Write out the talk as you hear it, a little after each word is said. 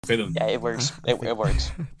Pay them. Yeah, it works. It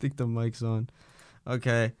works. I think the mic's on.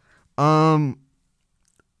 Okay.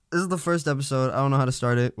 This is the first episode. I don't know how to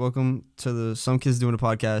start it. Welcome to the Some Kids Doing a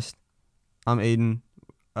Podcast. I'm Aiden.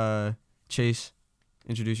 Chase,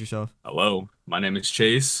 introduce yourself. Hello, my name is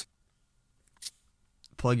Chase.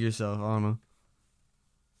 Plug yourself. I don't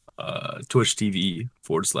know. Twitch TV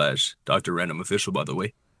 / Dr. Random Official, by the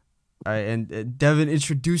way. All right, and Devin,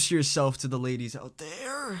 introduce yourself to the ladies out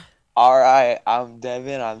there. Alright, I'm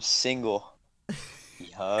Devin. I'm single.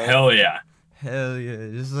 Yo. Hell yeah. Hell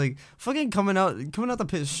yeah, just like fucking coming out the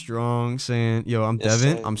pit strong, saying, "Yo, I'm Yes,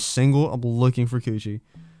 Devin. sir. I'm single. I'm looking for coochie.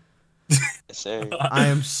 Yes, sir. I am I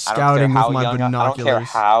don't care scouting how with my young I don't care binoculars.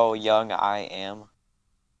 how young I am.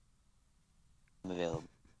 I'm available.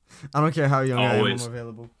 I don't care how young I am. Always. I'm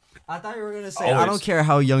available." I thought you were gonna say, "I Always. don't care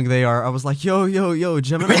how young they are." I was like, "Yo,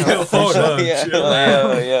 Gemini Hold official." up, Yo, chill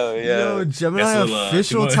out. Yo, Gemini Guess we'll,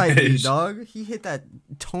 official come on. type beat, dog. He hit that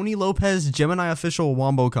Tony Lopez Gemini official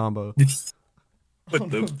wombo combo. What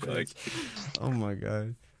the fuck? Oh my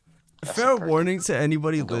god. That's Fair perfect. warning to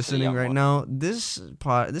anybody Go for the listening young right one. now. This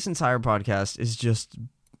entire podcast is just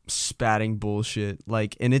spatting bullshit.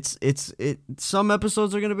 Like, and it's some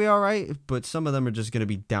episodes are gonna be all right, but some of them are just gonna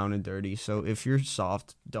be down and dirty. So if you're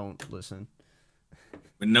soft, don't listen.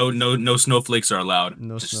 No snowflakes are allowed.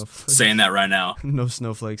 No Just snowflakes. saying that right now. No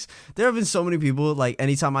snowflakes. There have been so many people, like,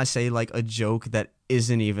 anytime I say like a joke that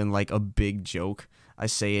isn't even like a big joke, I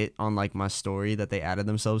say it on like my story that they added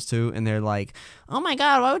themselves to, and they're like, "Oh my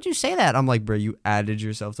god, why would you say that?" I'm like, "Bro, you added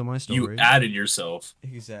yourself to my story." You added yourself.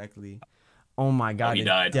 Exactly. Oh my god, he did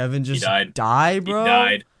died. Devin He just died. die, bro? He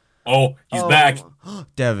died. Oh, he's back.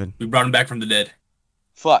 Devin. We brought him back from the dead.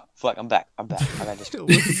 Fuck, I'm back. I got What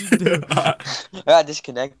did you do? I got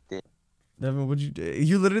disconnected. Devin, what'd you do?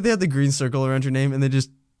 You literally had the green circle around your name, and then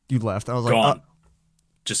you left. I was like, Gone.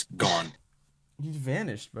 Just gone. you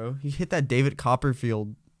vanished, bro. He hit that David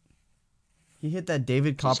Copperfield. He hit that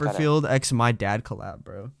David Just gotta- Copperfield x My Dad collab,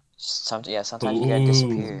 bro. Sometimes you gotta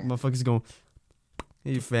disappear. Motherfucker's going.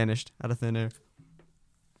 He vanished out of thin air.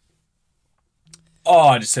 Oh,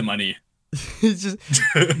 I just hit my knee. He's just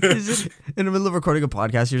in the middle of recording a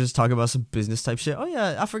podcast. You're just talking about some business type shit. Oh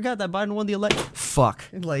yeah, I forgot that Biden won the election. Fuck.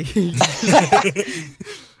 Like you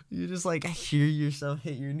just like hear yourself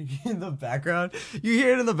hit your knee in the background. You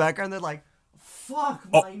hear it in the background. They're like, "Fuck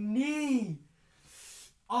my knee."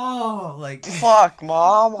 Oh, like Fuck,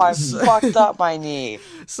 mom, I fucked up my knee.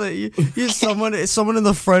 so someone in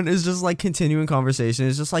the front is just like continuing conversation.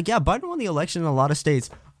 It's just like, yeah, Biden won the election in a lot of states.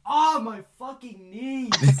 Oh, my fucking knee.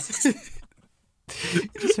 You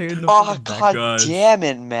just hear it in the Oh fucking back- god Gosh. damn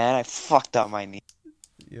it, man! I fucked up my knee.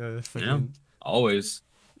 Yeah, Yeah, fucking, always.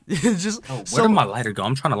 it's just Oh, where so did my lighter go?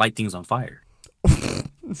 I'm trying to light things on fire.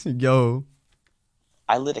 yo.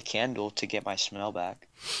 I lit a candle to get my smell back.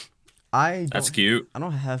 That's cute. I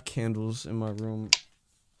don't have candles in my room.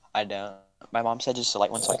 I don't. My mom said just to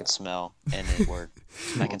light one so I could smell, and it worked.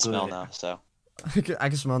 I can smell now, so. I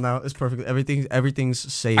can smell now. It's perfect.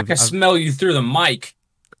 Everything's saved. I can smell you through the mic.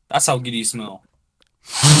 That's how good you smell.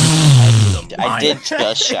 I did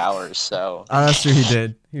just shower, so. Oh, that's true. He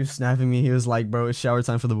did. He was snapping me. He was like, "Bro, it's shower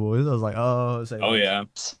time for the boys." I was like, "Oh, say Oh yeah,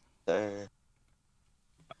 Uh,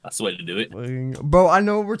 that's the way to do it. Bro, I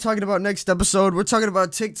know we're talking about next episode. We're talking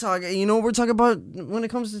about TikTok. And you know what we're talking about when it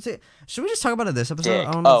comes to TikTok? Should we just talk about it this episode? Dick.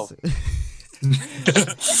 I don't know.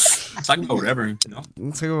 Talk about whatever, you know.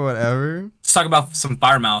 Let's talk about whatever. Let's talk about some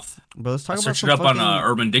Firemouth. Bro, let's talk about Search some it up on fucking-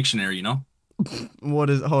 Urban Dictionary, you know.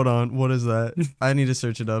 Hold on. What is that? I need to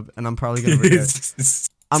search it up, and I'm probably gonna forget.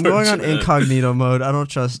 I'm going on Search it up. incognito mode. I don't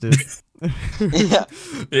trust it. yeah.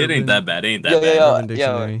 It ain't that bad. It ain't that Yo, bad. Urban yo,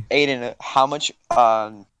 Dictionary. Aiden, how much,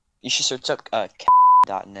 you should search up,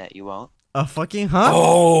 .net, you won't? A fucking huh?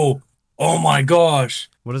 Oh my gosh.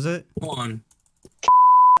 What is it? Come on.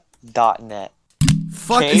 .net.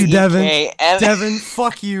 Fuck you, Devin. K-E-K-M- Devin,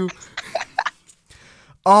 fuck you.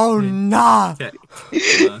 Oh nah,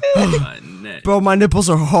 Net. bro, my nipples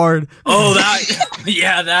are hard. Oh,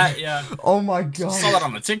 that. Yeah. Oh my Saw god. that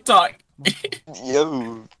on the TikTok.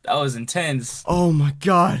 Yo. That was intense. Oh my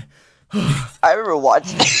god. I remember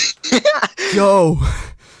watching. Yo.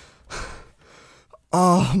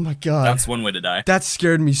 Oh my god. That's one way to die. That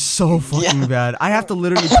scared me so fucking Yeah. bad. I have to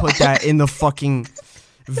literally put that in the fucking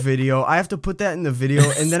video. I have to put that in the video,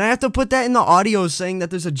 and then I have to put that in the audio saying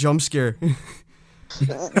that there's a jump scare.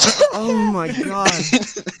 Oh my god.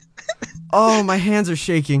 Oh, my hands are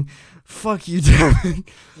shaking. Fuck you, Devin.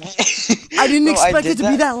 I didn't No, expect did it to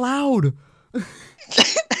be that loud.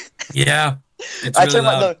 Yeah. It's I really turned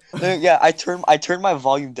loud. I turned my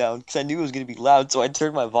volume down because I knew it was gonna be loud, so I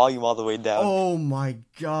turned my volume all the way down. Oh my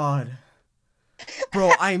god.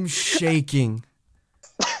 Bro, I'm shaking.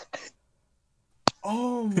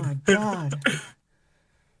 Oh my god.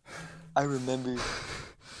 I remember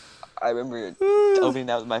opening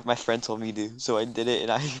that my friend told me to, so I did it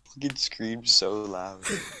and I fucking screamed so loud.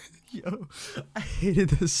 Yo, I hated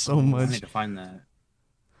this so I much. need to find that.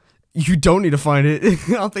 You don't need to find it.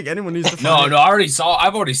 I don't think anyone needs to find No, it. no,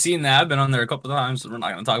 I've already seen that. I've been on there a couple of times, so we're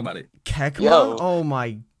not gonna talk about it. Kekma? Yo. Oh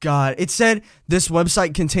my god. It said this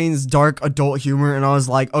website contains dark adult humor, and I was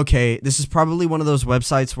like, okay, this is probably one of those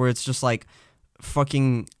websites where it's just like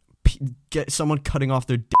fucking get someone cutting off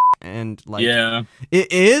their dick, and like Yeah.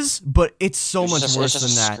 it is, but it's so It's much just- worse it's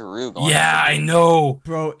just than a that. screw going Yeah, on. I know.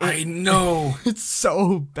 Bro, I know. it's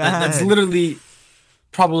so bad. That's literally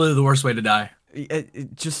probably the worst way to die.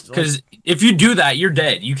 It just like, Because if you do that, you're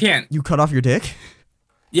dead. You can't. you cut off your dick.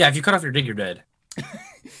 Yeah, if you cut off your dick, you're dead.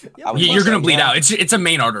 I would You're say, gonna bleed yeah. out. It's a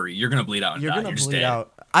main artery. You're gonna bleed out and You're die. gonna You're just bleed dead.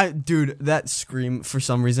 out. Dude, that scream for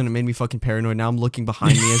some reason it made me fucking paranoid. Now I'm looking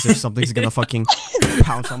behind me as if something's gonna fucking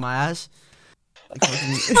pounce on my ass. Like,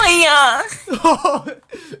 fucking-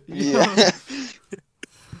 Yeah.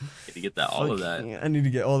 Get to get that all of that. Fucking- I need to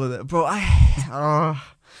get all of that, bro.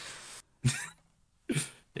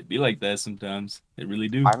 It'd be like that sometimes. It really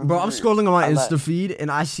do. I Bro, I'm remember scrolling on my I let- Insta feed and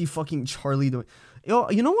I see fucking Charlie doing. Yo,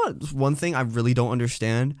 you know what? One thing I really don't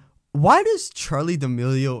understand. Why does Charlie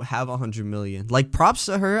D'Amelio have 100 million? Like, props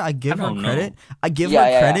to her. I give I her don't credit. know. I give Yeah, her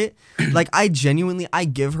yeah, yeah. credit. Like, I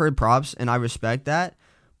give her props and I respect that.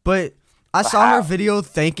 But I But saw her how? video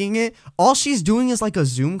thanking it. All she's doing is like a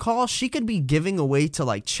Zoom call. She could be giving away to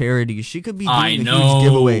like charities. She could be doing I a know. huge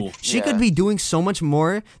giveaway. She could Yeah. be doing so much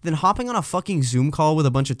more than hopping on a fucking Zoom call with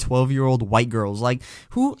a bunch of 12-year-old white girls. Like,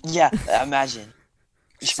 who? Yeah, imagine. You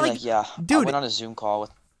It's should be like, like, yeah, I dude, went on a Zoom call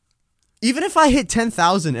with. Even if I hit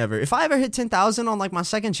 10,000 if I ever hit 10,000 on like my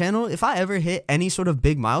second channel, if I ever hit any sort of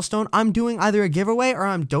big milestone, I'm doing either a giveaway or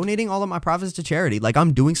I'm donating all of my profits to charity. Like,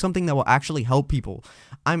 I'm doing something that will actually help people.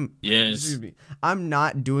 Yes. Excuse me. I'm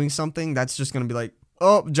not doing something that's just going to be like,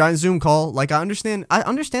 oh, giant Zoom call. Like, I understand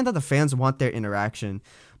that the fans want their interaction.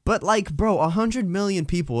 But like, bro, 100 million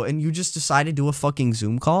people and you just decide to do a fucking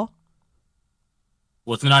Zoom call?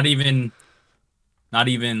 Well, it's not even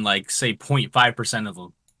like say 0.5% of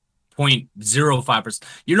them. 0.05%.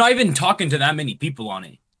 You're not even talking to that many people on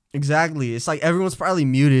it. Exactly. It's like everyone's probably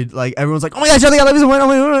muted. Like, everyone's like, oh my god, Charlie, I love you so much. Oh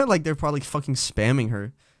my God. Like, they're probably fucking spamming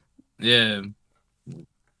her. Yeah.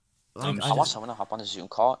 Like, I want someone to hop on a Zoom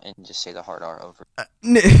call and just say the hard R over.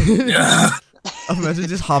 Imagine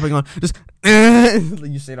just hopping on, just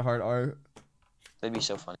like you say the hard R, That'd be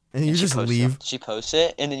so funny. and you she just posts leave. She posts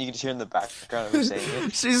it, and then you can just hear in the background of her saying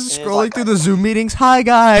it. She's And it's scrolling like, through the Zoom meetings. Hi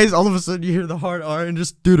guys. All of a sudden you hear the hard R and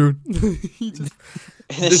just doo doo.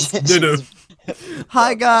 Ditto.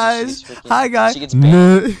 Hi Bro, guys. she gets freaking- Hi guys. She gets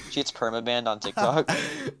banned. Nah. She gets permabanned on TikTok.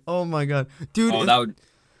 Oh my god, dude. Oh, that would.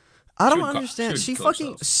 I don't Should co- understand. should She coach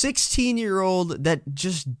fucking those. 16-year-old that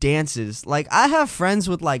just dances. Like, I have friends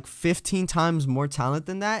with like 15 times more talent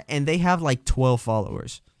than that, and they have like 12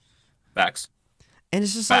 followers. Facts. And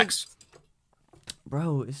it's just Facts. like,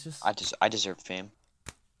 bro, it's just. I deserve fame.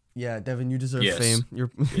 Yeah, Devin, you deserve Yes. fame. You're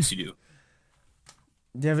Yes, you do.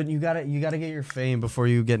 Devin, you gotta get your fame before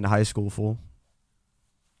you get into high school, fool.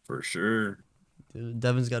 For sure. Dude,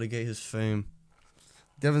 Devin's gotta get his fame.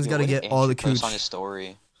 Devin's Yo, gotta what if get all the Andrew posts cooch. on his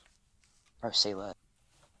story. Bro, say that.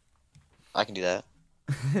 I can do that.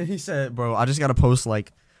 He said, "Bro, I just gotta post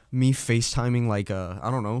like me FaceTiming like I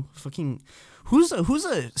don't know, fucking who's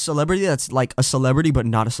a celebrity that's like a celebrity but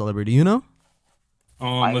not a celebrity, you know?"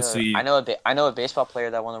 Let's see. I know a baseball player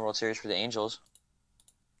that won the World Series for the Angels.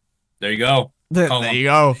 There you go. There, Call there him. you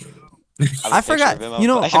go. have I a picture forgot. of him. You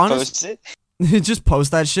know, I can honest- post it. Just post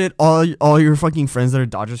that shit. All your fucking friends that are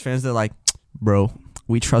Dodgers fans, they're like, "Bro,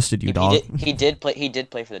 we trusted you, dog." He did play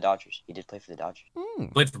for the Dodgers. He did play for the Dodgers.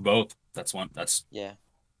 Played for both. That's one. That's. Yeah.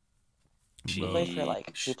 He Jeez.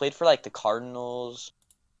 played for like the Cardinals,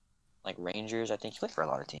 like Rangers. I think he played for a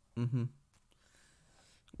lot of teams. Mm-hmm.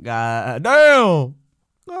 God damn.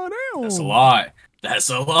 God damn. That's a lot. That's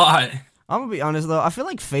a lot. I'm gonna be honest though. I feel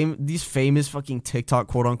like these famous fucking TikTok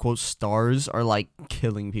quote unquote stars are like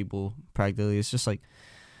killing people practically. It's just like,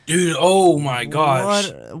 Dude, oh my gosh.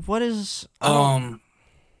 what is? I don't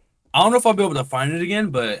know if I'll be able to find it again,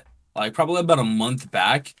 but like probably about a month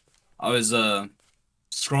back, I was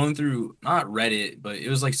scrolling through not Reddit, but it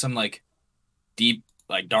was like some like deep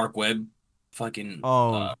like dark web fucking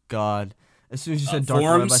Oh God! As soon as you said dark web,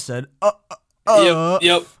 I forums? said, yep.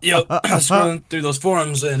 I was scrolling through those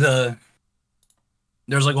forums and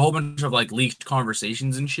there's like a whole bunch of like leaked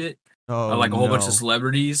conversations and shit. oh, Of, like a whole bunch no. of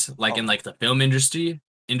celebrities like in like the film industry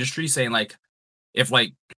saying like if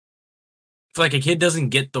like if like a kid doesn't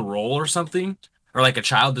get the role or something, or like a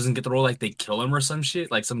child doesn't get the role, like they kill him or some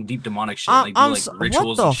shit, like some deep demonic shit, like do like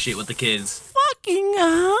rituals and shit with the kids. Fucking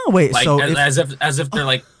wait, Like so as if they're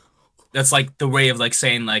like that's like the way of like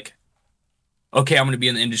saying like, okay, I'm gonna be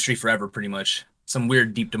in the industry forever, pretty much. Some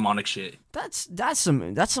weird deep demonic shit. that's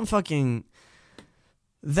some fucking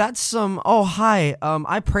that's some oh hi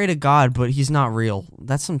I pray to God but he's not real.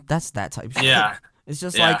 That's that type shit. Yeah. It's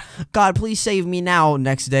just Yeah. like, God, please save me now.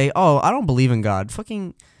 Next day, oh, I don't believe in God.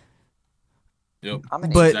 Fucking, Yep. I'm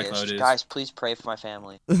an But- atheist. Exactly how it is. Guys, please pray for my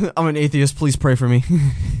family. I'm an atheist. Please pray for me.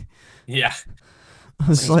 Yeah. I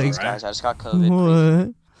was Please, like, please, guys, I just got COVID.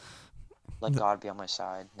 Please what? let God be on my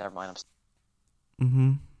side. Never mind.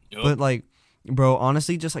 Mm-hmm. Yep. But like, bro,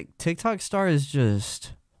 honestly, just like TikTok star is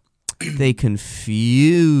just they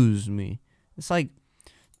confuse me. It's like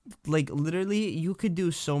literally you could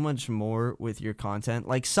do so much more with your content.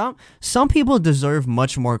 Like some people deserve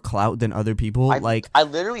much more clout than other people. I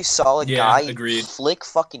literally saw a Yeah, guy agreed. flick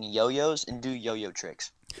fucking yo-yos and do yo-yo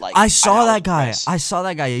tricks. Like I saw was that guy. impressed. I saw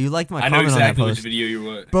that guy. You liked my I know comment exactly on that which post. video you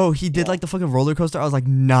were. Bro, he did Yeah. like the fucking roller coaster. I was like,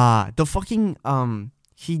 nah. The fucking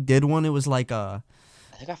he did one. It was like I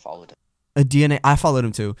think I followed him. a DNA. I followed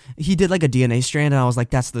him too. He did like a DNA strand, and I was like,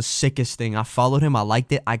 that's the sickest thing. I followed him. I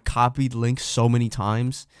liked it. I copied links so many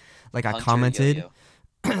times. Like I Hunter commented.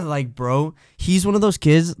 Yo-Yo. Like, bro, he's one of those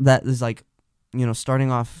kids that is like, you know,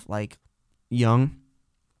 starting off like young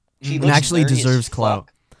He and looks actually nerdy as deserves clout.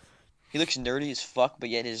 fuck. He looks nerdy as fuck, but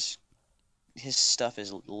yet his stuff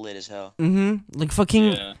is lit as hell. Mm-hmm. Like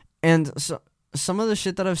fucking. Yeah. And so, some of the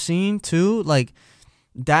shit that I've seen too, like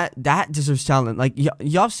that deserves talent. Like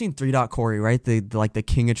y'all have seen 3 Dot Corey, right? The like the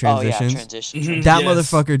king of transitions. Oh yeah, transition. Mhm. That Yes.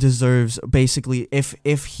 motherfucker deserves basically if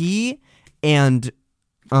he and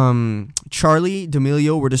Charlie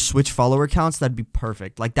D'Amelio were to switch follower counts, that'd be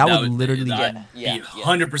perfect. Like that would literally I'd Yeah, be yeah,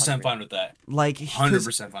 100% fine with that. like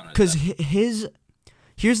 100% fine with because that. his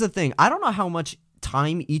here's the thing. I don't know how much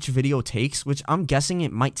time each video takes, which I'm guessing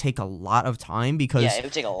it might take a lot of time because Yeah, it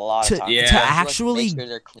would take a lot to- of time. Yeah. to actually- make sure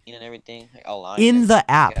they're clean and everything. Like, align in and- the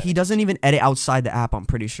app, yeah. he doesn't even edit outside the app. I'm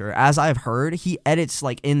pretty sure. As I've heard, he edits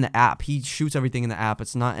like in the app. He shoots everything in the app.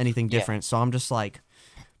 It's not anything Yeah. different. So I'm just like,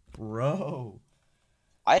 bro.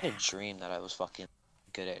 I had a dream that I was fucking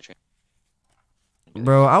good at dream.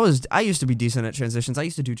 Bro, I used to be decent at transitions. I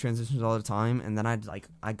used to do transitions all the time, and then I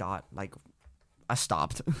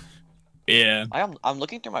stopped. Yeah. I'm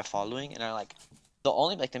looking through my following, and I like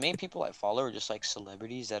the main people I follow are just like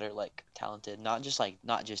celebrities that are like talented, not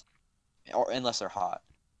just or unless they're hot.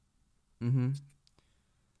 Mm-hmm.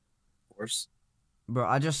 Of course. Bro,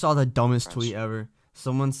 I just saw the dumbest Fresh. tweet ever.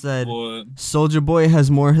 Someone said, Well, Soldier Boy has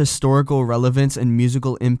more historical relevance and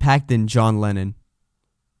musical impact than John Lennon.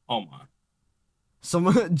 oh my.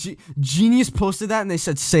 Someone, Genius posted that, and they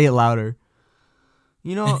said, say it louder.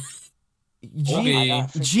 You know, Okay.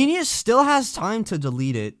 Genius still has time to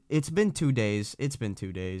delete it. It's been 2 days.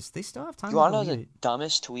 They still have time You to wanna know delete the it.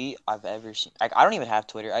 dumbest tweet I've ever seen? Like I don't even have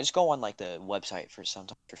Twitter. I just go on like the website for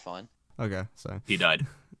sometimes for fun. Okay, so He died.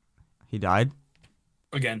 he died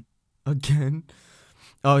Again. again.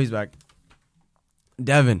 Oh, he's back.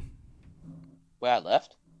 Devin. Wait, I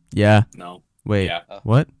left? Yeah. No. Wait. Yeah.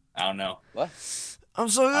 What? I don't know. What? I'm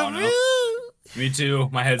so I don't know. Me too.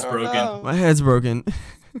 My head's Oh, broken. no. My head's broken.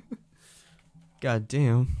 God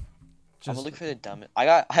damn. I'm Just gonna look for the dumbest.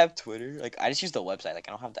 I have Twitter. Like I just use the website. Like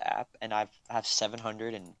I don't have the app, and I have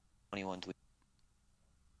 721 tweets.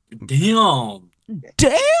 Damn.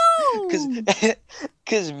 damn.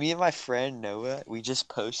 Cause me and my friend Noah, we just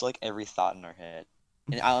post like every thought in our head,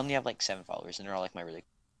 and I only have like 7 followers, and they're all like my really.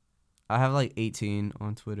 I have like 18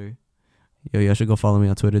 on Twitter. Yo, y'all should go follow me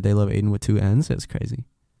on Twitter. They love Aiden with 2 N's. It's crazy.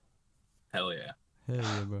 Hell yeah. Hell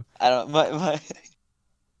yeah, bro. I don't my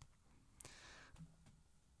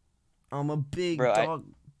I'm a big Bro, dog,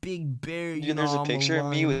 big bear. You Dude, there's know a I'm picture of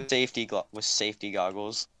me lion. with safety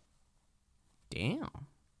goggles. Damn.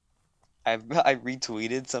 I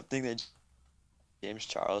retweeted something that James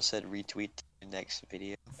Charles said retweet the next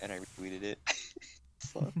video, and I retweeted it.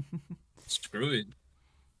 So, Screw it.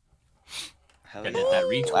 hell Gotta yeah. hit that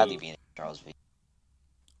retweet. Gladly be in Charles video.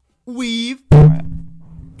 Weave.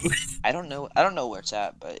 I don't know where it's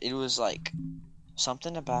at, but it was like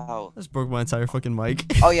something about. Just broke my entire fucking mic.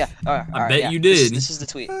 Oh yeah, all right, bet yeah. you This did. is the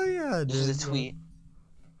tweet. Oh yeah. This is the tweet.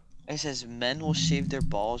 It says, "Men will shave their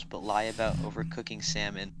balls but lie about overcooking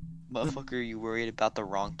salmon. Motherfucker, you worried about the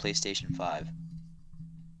wrong PlayStation 5."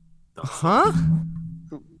 Huh?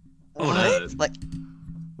 What? Like,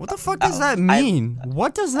 What the fuck does I- that mean?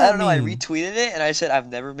 What does that I don't know. I mean? retweeted it and I said, "I've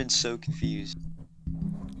never been so confused."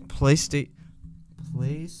 PlayStation.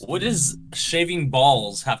 Place. What does shaving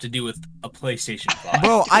balls have to do with a PlayStation 5?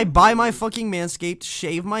 Bro, I buy my fucking Manscaped,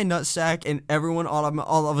 shave my nutsack, and everyone all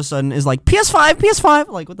of a sudden is like, PS5, PS5.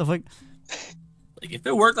 Like, what the fuck? Like, if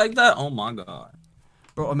it worked like that, oh my god.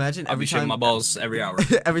 Bro, imagine I'll every be shaving time my balls every hour.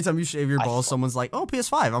 every time you shave your balls, someone's like, "Oh,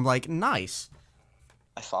 PS5." I'm like, "Nice."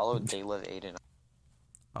 I followed They Live Aiden.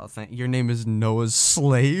 Oh, thank. Your name is Noah's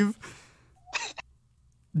slave.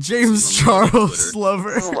 James Charles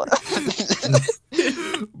Slover.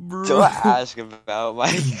 Bro. Don't ask about my.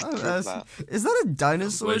 Is that a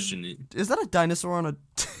dinosaur? Question it. Is that a dinosaur on a?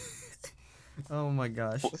 Oh my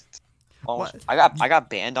gosh. Almost, What? I got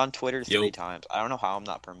banned on Twitter 3 Yo. times. I don't know how I'm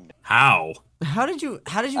not permanent. How? How did you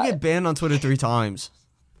get banned on Twitter 3 times?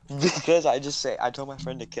 Because I told my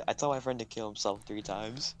friend to kill himself 3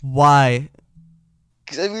 times. Why?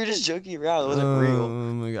 Because we were just joking around. It wasn't Oh real.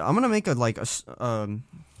 my god. I'm gonna make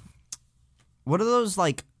what are those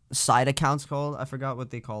like side accounts called? I forgot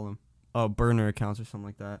what they call them. Oh, burner accounts or something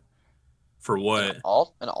like that. For what? An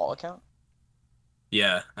all account?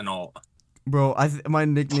 Yeah, and all. Bro, my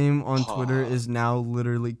nickname on Twitter is now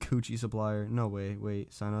literally Coochie Supplier. No way.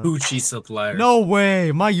 Wait, sign up. Gucci supplier. No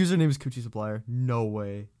way. My username is Coochie Supplier. No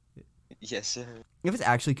way. Yes, sir. If it's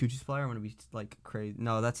actually Coochie Supplier, I'm gonna be like crazy.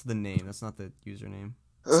 No, that's the name. That's not the username.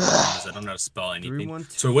 I don't know how to spell anything.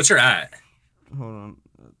 312. So what's your at? Hold on.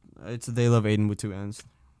 It's They Love Aiden with 2 N's.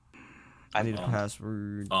 I need a Um,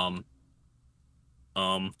 password. Um.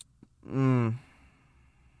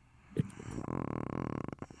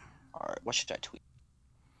 Alright, what should I tweet?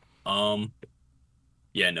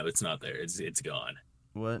 Yeah, no, it's not there. It's gone.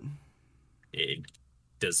 What? It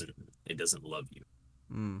doesn't love you.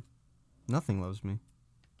 Nothing loves me.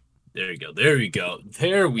 There you go. There we go.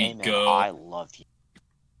 There we Hey, man, go. I love you.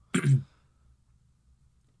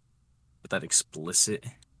 With that explicit.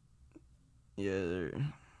 Yeah.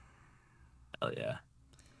 Hell yeah.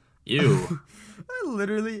 You. I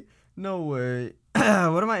literally no way.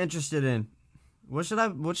 What am I interested in? What should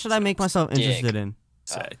I make myself interested in?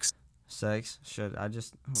 Sex. Sex? Should I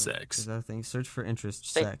just Sex. Is that a thing? Search for interest.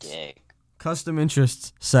 Say Sex. dick. Custom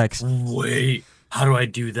interests. Sex. Wait. How do I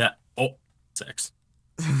do that? Oh, sex.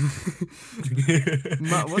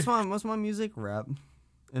 What's my music? Rap.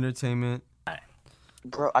 Entertainment.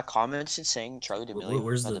 Bro, I commented saying Charlie D'Amelio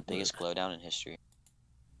Where's had the- the biggest glow down in history.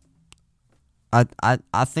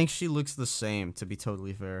 I think she looks the same, to be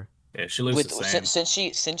totally fair. Yeah, she looks the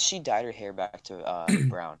same. Since she dyed her hair back to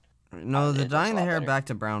brown. No, the it looks dyeing a the lot hair better. back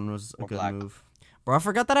to brown was a More good black. move. Bro, I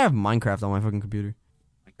forgot that I have Minecraft on my fucking computer.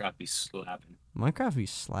 Minecraft be slapping. Minecraft be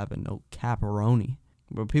slapping no caparoni.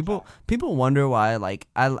 But people wonder why like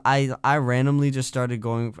I randomly just started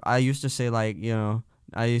going. I used to say like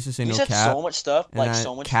I used to say You no said cap. so much stuff, and like I-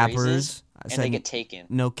 so much cappers. phrases, I and said they get taken.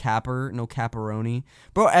 no capper, no caparoni.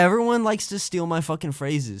 Bro, everyone likes to steal my fucking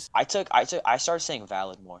phrases. I started saying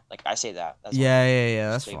valid more. Like I say that. That's Yeah,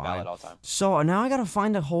 that's say fine. valid all the time. So now I gotta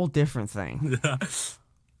find a whole different thing.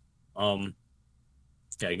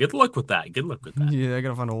 Yeah, good luck with that. Good luck with that. Yeah, I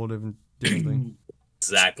gotta find a whole different thing.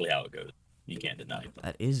 Exactly how it goes. You can't deny it.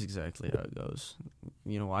 That is exactly how it goes.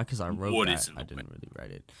 You know why? Because I wrote What that. is it? I didn't really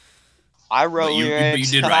write it. I But wrote you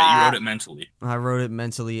lyrics. did right. You wrote it mentally. I wrote it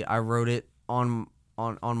mentally. I wrote it on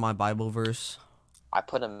my Bible verse. I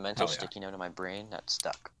put a mental Hell yeah. sticky note in my brain that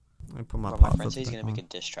stuck. I put my Bro, my pop friend up said he's back gonna make on. a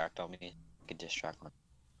diss track on me. Make a diss track on.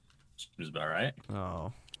 Seems about right.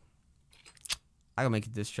 Oh. I gotta make a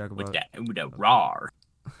diss track With about that, with that rar.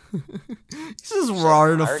 This is raw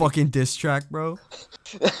in a already- fucking diss track, bro.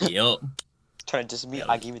 Yup. Trying to diss me,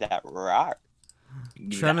 I give you that rock.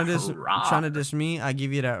 Trying to diss me, I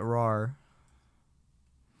give you that rar.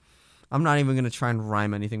 I'm not even gonna try and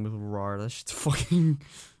rhyme anything with rar. That's just fucking.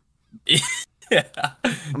 Yeah.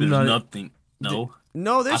 There's not- nothing. No.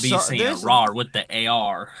 No, I'll there's be saying there's. rar with the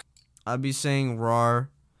AR. I'd be saying rar.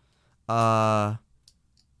 That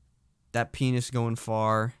penis going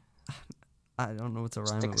far. I don't know what to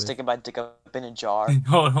rhyme it with. Sticking my dick up in a jar.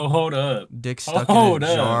 Hold up. Dick stuck Hold in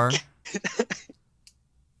a up. jar.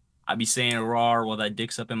 I be saying rar while that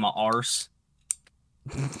dick's up in my arse.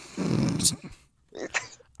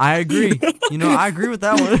 I agree. You know, I agree with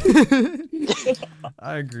that one.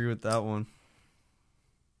 I agree with that one.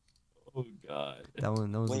 Oh god. That was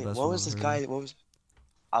Wait, the best what one was I've this heard. guy? What was?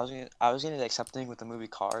 I was gonna like something with the movie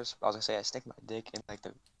Cars. I was gonna say I stick my dick in like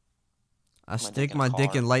the. I dick stick in a my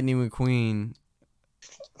dick car. in Lightning McQueen.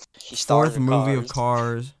 He starred Fourth in movie of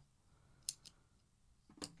Cars. Cars.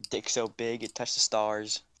 Dick so big it touched the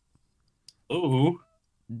stars. Ooh.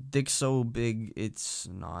 Dick so big it's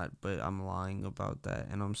not, but I'm lying about that,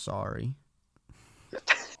 and I'm sorry.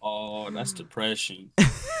 Oh, that's depression.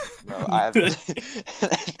 Bro, I have.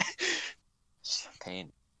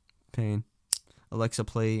 Pain. Pain. Alexa,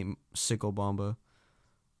 play Sicko Bomba.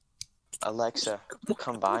 Alexa,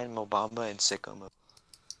 combine Mobamba and Sicko Mode.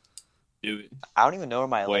 Dude, I don't even know where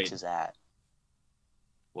my Wait. Alexa's at.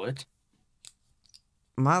 what?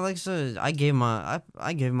 My Alexa, I gave my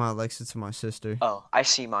Alexa to my sister. Oh, I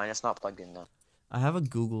see mine. It's not plugged in though. I have a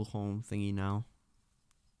Google Home thingy now.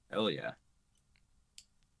 Hell yeah.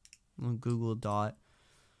 Google Dot.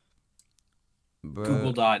 Bruh.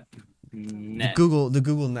 Google dot The net.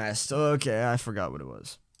 Google Nest. Okay, I forgot what it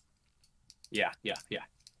was. Yeah.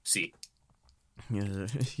 See. Yeah,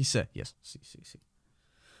 he said yes. See.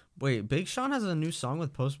 Wait, Big Sean has a new song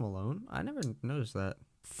with Post Malone? I never noticed that.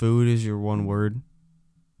 Food is your one word.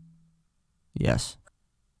 Yes.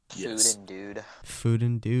 Yes. Food and dude. Food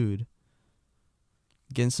and dude.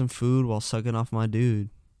 Getting some food while sucking off my dude.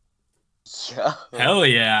 Yo. Hell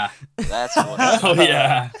yeah. That's what's Hell up.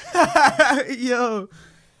 yeah. Yo.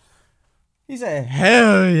 He said,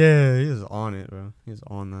 hell yeah. He was on it, bro. He was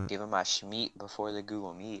on that. Give him my schmeat before the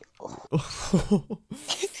Google Meet. Oh.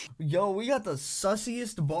 Yo, we got the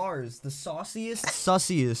sussiest bars. The sauciest,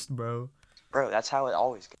 sussiest, bro. Bro, that's how it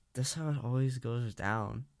always goes. That's how it always goes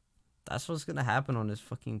down. That's what's gonna happen on this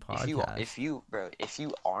fucking podcast. If you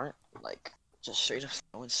aren't like just straight up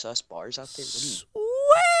throwing sus bars out there, what do you?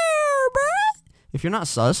 Swear, bro. If you're not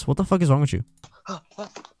sus, what the fuck is wrong with you? Alright,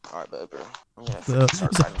 bro. I'm gonna freaking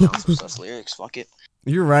start writing down some sus lyrics. Fuck it.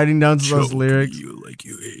 You're writing down those lyrics. You like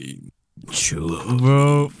you hate.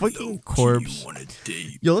 Bro, fucking Corpse.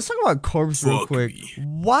 Date. Yo, let's talk about Corpse real Fuck quick. me.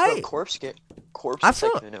 Why? Bro, Corpse I and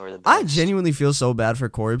feel- Sykkuno are the best. I genuinely feel so bad for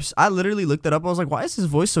Corpse. I literally looked it up. I was like, why is his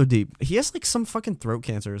voice so deep? He has like some fucking throat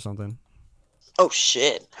cancer or something. Oh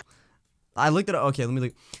shit. I looked it up. Okay, let me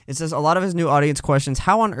look. It says a lot of his new audience questions,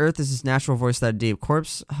 how on earth is his natural voice that deep?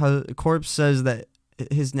 Corpse says that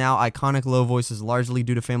his now iconic low voice is largely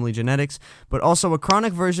due to family genetics, but also a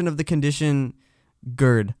chronic version of the condition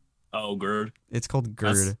GERD. Oh, GERD. It's called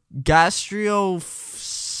That's- GERD.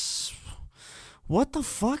 What the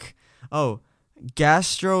fuck? Oh,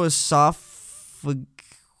 gastroesophageal.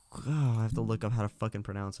 Oh, I have to look up how to fucking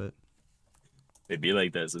pronounce it. They be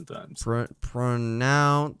like that sometimes.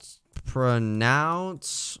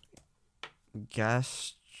 Pronounce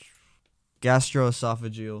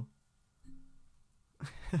gastroesophageal.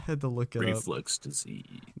 I had to look it up. Reflux disease.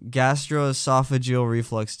 Gastroesophageal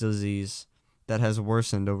reflux disease that has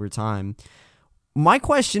worsened over time. My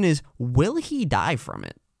question is, will he die from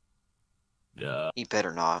it? Yeah. He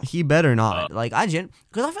better not. He better not.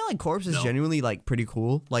 Because I feel like Corpse is No. genuinely like pretty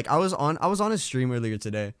cool. Like I was on his stream earlier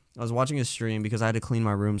today. I was watching his stream because I had to clean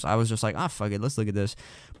my rooms. I was just like, fuck it, let's look at this,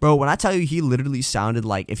 bro. When I tell you, he literally sounded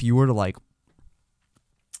like if you were to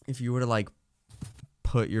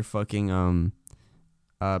put your fucking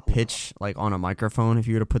pitch like on a microphone, if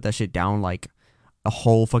you were to put that shit down like a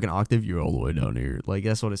whole fucking octave, you're all the way down here. Like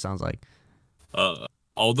that's what it sounds like.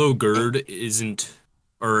 Although GERD isn't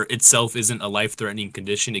a life-threatening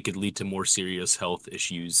condition, it could lead to more serious health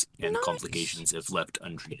issues and Nice. complications if left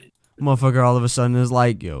untreated. Motherfucker all of a sudden is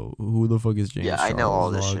like, yo, who the fuck is James? Yeah, I know all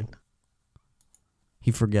this Charles, shit. dog?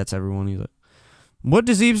 He forgets everyone. He's like, what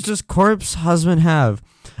disease does Corpse husband have?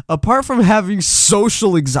 Apart from having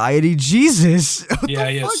social anxiety, Jesus. What Yeah,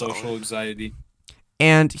 the he has fuck? social anxiety.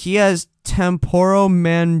 And he has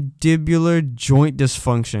temporomandibular joint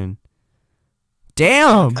dysfunction.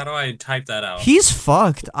 Damn. How do I type that out? He's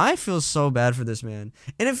fucked. I feel so bad for this man.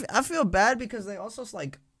 And if I feel bad because they also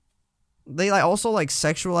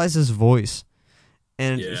sexualize his voice.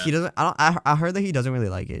 And Yeah. he doesn't I heard that he doesn't really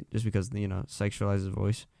like it just because, sexualize his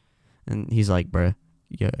voice. And he's like, bruh,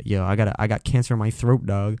 yeah, I got cancer in my throat,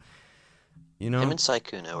 dog. Him and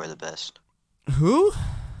Sykkuno are the best. Who?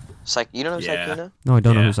 You don't know Yeah. Sykkuno? No, I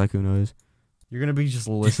don't know Yeah. who Sykkuno is. You're gonna be just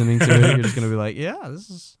listening to it. You're just gonna be like, yeah, this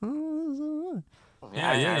is. Yeah.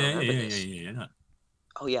 I remember this. Yeah.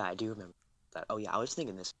 Oh yeah, I do remember that. Oh yeah, I was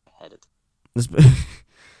thinking this ahead of This-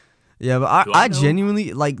 yeah, but Do I I know?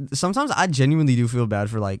 genuinely sometimes I genuinely do feel bad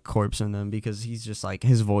for like Corpse and them because he's just like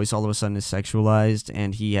his voice all of a sudden is sexualized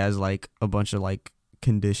and he has like a bunch of like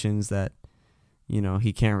conditions that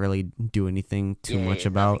he can't really do anything too much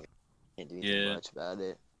about. Can't do anything Yeah. much about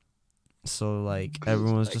it. So like He's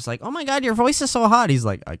everyone's like- just like, oh my god, your voice is so hot. He's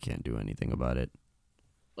like, I can't do anything about it.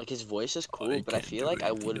 Like his voice is cool, I but I can't fid do like I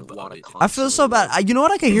anything wouldn't about want to. it. I feel so bad. You know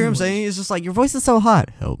what I can hear him saying? It's just like, your voice is so hot.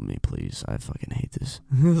 Help me, please. I fucking hate this.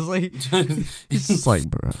 It's like, it's just like,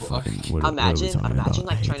 bro. Fucking, what are we Imagine talking about?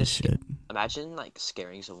 like I hate trying to this shit. Imagine like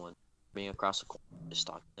scaring someone, being across the corner, just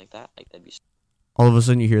talking like that. Like that'd be. All of a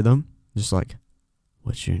sudden, you hear them just like,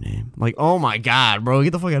 "What's your name?" Like, oh my god, bro,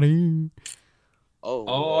 get the fuck out of here, Oh.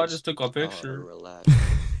 Oh, I just took a picture. Relax.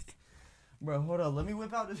 Bro, hold on. Let me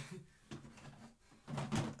whip out this.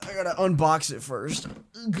 I gotta unbox it first.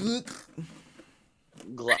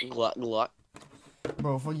 Gluck, gluck, gluck.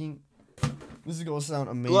 Bro, fucking. This is gonna sound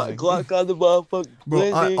amazing. Gluck, gluck on the motherfucker.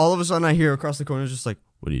 Bro, all of a sudden I hear across the corner just like,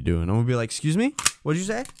 what are you doing? I'm gonna be like, excuse me? What did you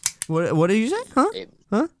say? What did you say? Huh? Hey,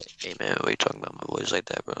 Huh? hey man, why are you talking about my voice like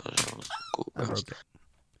that, bro? Cool, I bro. broke it.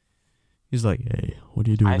 He's like, hey, what are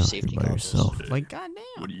you doing I have out here safety by goggles. yourself? Like, goddamn.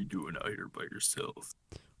 What are you doing out here by yourself?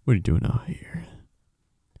 What are you doing out here?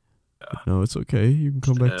 Yeah. No, it's okay. You can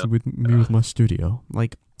come back to with me with my studio.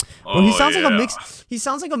 Like, bro, Oh, he sounds like a yeah. mix. He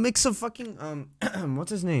sounds like a mix of fucking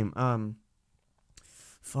what's his name?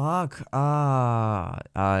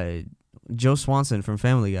 Joe Swanson from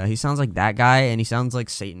Family Guy. He sounds like that guy, and he sounds like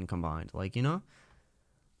Satan combined. Like, you know,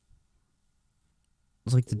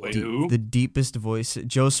 it's like Wait, who? the deepest voice.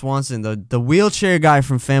 Joe Swanson, the wheelchair guy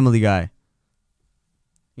from Family Guy.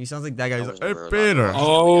 He sounds like that guy. He's like, hey, Peter.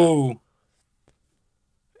 Oh,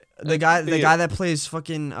 The guy that plays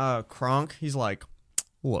fucking Kronk. He's like,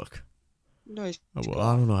 look. Nice. Well,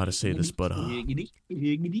 I don't know how to say this, but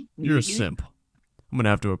you're a simp. I'm gonna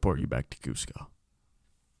have to report you back to Cusco.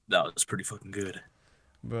 that was pretty fucking good.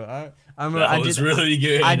 But I That was really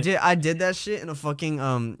good. I did that shit in a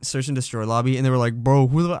fucking search and destroy lobby, and they were like, bro,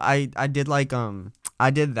 who the I did like I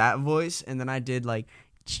did that voice, and then I did like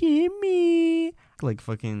Jimmy, like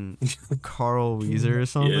fucking Carl Weezer or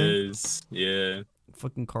something. Yes, yeah.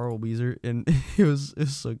 Fucking Carl Weezer, and it was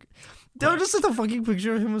so good. Dude, just like the fucking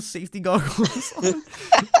picture of him with safety goggles on.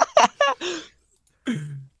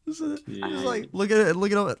 Just like look at it,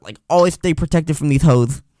 like always stay protected from these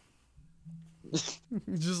hoes.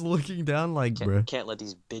 Just looking down, like, bro. Can't let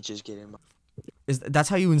these bitches get in my... That's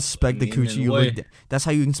how you inspect the coochie. You look. That's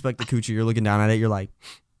how you inspect the coochie. You're looking down at it. You're like,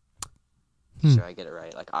 Sure, I get it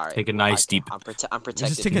right. Like, all right. Take a nice deep. I'm protected.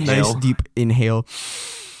 just take a Inhale. nice deep inhale.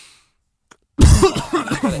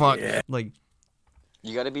 Fuck. Yeah. Like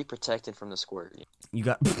You gotta be protected from the squirt. you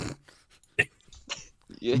got,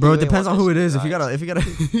 You bro. It ain't depends want on who that it is. shit If you right.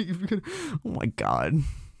 gotta, oh my god.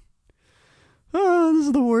 Oh, this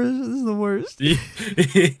is the worst. This is the worst.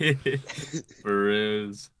 For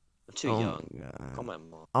reals. I'm too Oh young. my God. Call my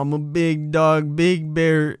mom. I'm a big dog, big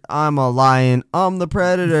bear. I'm a lion. I'm the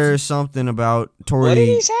predator. Something about What did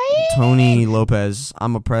he say? Tony Lopez.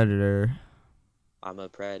 I'm a predator. I'm a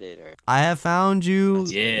predator. I have found you,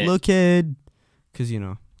 Yeah. little kid. Cause you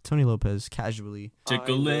know Tony Lopez casually.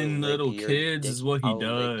 Tickling I will little lick your kids dick. is what he I'll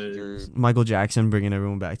lick your- does. Michael Jackson bringing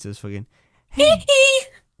everyone back to this fucking. Hey,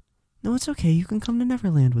 no, it's okay. You can come to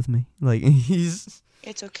Neverland with me. Like he's.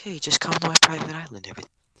 It's okay. Just come to my private island. Everything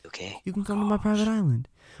okay. You can come to my private island.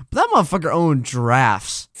 But that motherfucker owned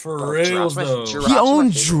giraffes. For Bro, reals, giraffes my- though. giraffes He my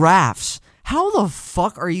owned favorite. giraffes. How the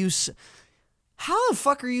fuck are you? How the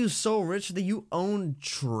fuck are you so rich that you own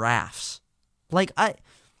giraffes? Like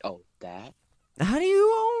Oh, that? how do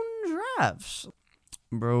you own giraffes,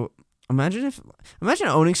 bro? Imagine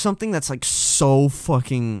owning something that's like so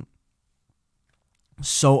fucking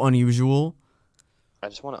so unusual. I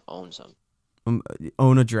just want to own some.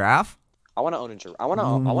 Own a giraffe. I want to own a giraffe. I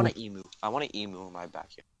want an emu. I want an emu in my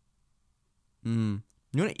backyard. You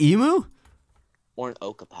want an emu? Or an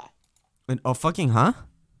okapi. Oh fucking huh?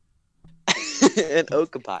 An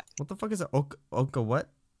okapi. What the fuck is it? Oka what?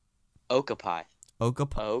 Okapi.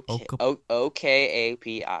 Okapi.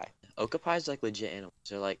 O-K-A-P-I. Okapi is like legit animals.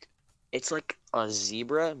 They're like, it's like a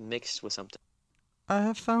zebra mixed with something. I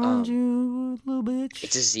have found you, little bitch.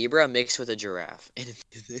 It's a zebra mixed with a giraffe.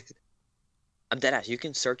 I'm deadass. You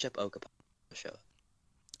can search up okapi. I'll show.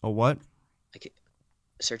 A what? Like,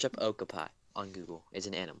 search up okapi on Google. It's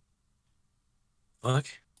an animal. Fuck.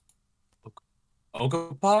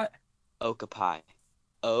 Okapot? Okapi.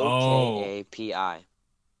 Oh. O-K-A-P-I.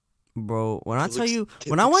 Bro, when I It tell looks- you, it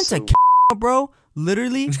when I went looks to bro,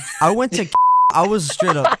 literally, I went to I was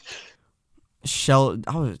straight up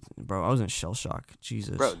I was in shell shock.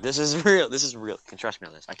 Jesus. Bro, this is real. This is real. You can trust me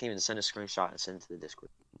on this. I can even send a screenshot and send it to the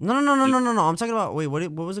Discord. No. I'm talking about wait, what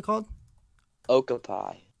was it called?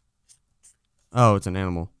 Okapi. Oh, it's an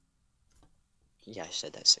animal. Yeah, I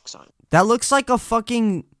said that 6 times. That looks like a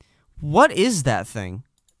fucking what is that thing?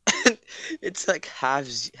 It's like half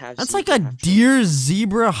That's zebra, like a half deer,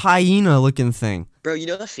 zebra, hyena looking thing. Bro, you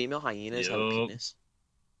know the female hyenas have a Yup. penis?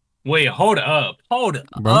 Wait, hold up. Hold Bro,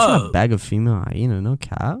 I'm trying to up. bag of female hyena, no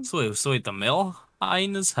cap. So wait, the male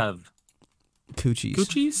hyenas have Coochies.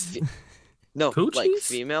 coochies? No, like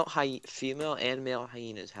Coochies? female and male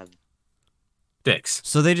hyenas have Dicks.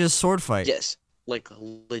 So they just sword fight. yes, like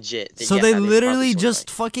legit. So yeah, they probably literally sword just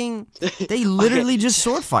fight. fucking they literally just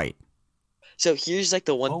sword fight. So here's like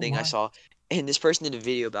the one Oh thing I my. saw, and this person did a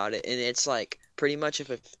video about it, and it's like pretty much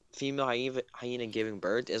if female hyena giving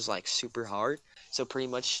birth is like super hard. So pretty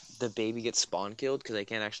much the baby gets spawn killed because they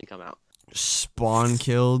can't actually come out. Spawn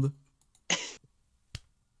killed.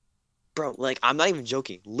 Bro, like I'm not even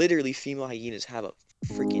joking. Literally, female hyenas have a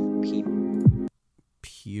freaking peen.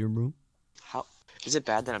 Peter, bro. How is it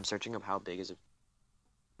bad that I'm searching up how big is it?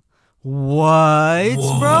 What,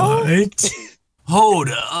 bro? What? Hold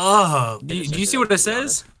up. Do you see what it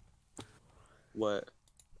says? What?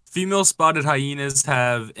 Female spotted hyenas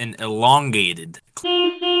have an elongated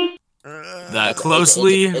that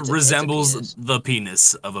closely It's a resembles penis. the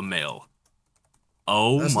penis of a male.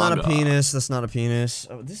 Oh That's my not a god. penis. That's not a penis.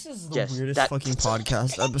 Oh, this is the Yes, weirdest that- fucking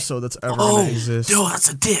podcast episode that's ever Oh, gonna exist. yo, that's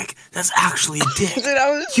a dick. That's actually a dick. Dude,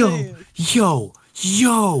 I was Yo, saying.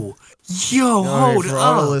 yo, Alright, hold for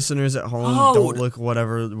all the up. listeners at home, Hold. don't look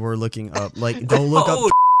whatever we're looking up. Like, don't look up.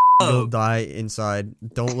 Hold You'll up. die inside.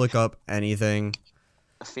 Don't look up anything.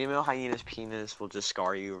 A female hyena's penis will just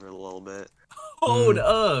scar you for a little bit. Hold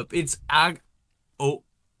up. It's oh,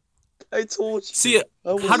 I told you. see,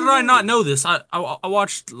 how did I not know this? I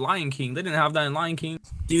watched Lion King. They didn't have that in Lion King.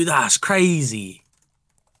 Dude, that's crazy.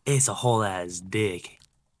 It's a whole ass dick.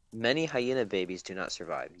 Many hyena babies do not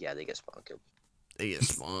survive. Yeah, they get spawn killed. They get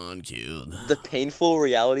spawn killed. The painful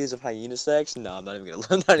realities of hyena sex? No, I'm not even gonna.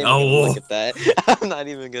 I'm not even Oh. gonna look at that. I'm not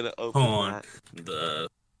even gonna open Hold on. that.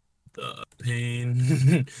 The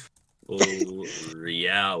pain. Oh,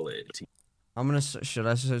 reality. I'm gonna. Should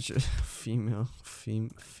I search female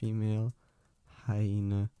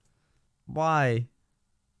hyena? Why?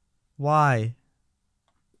 Why?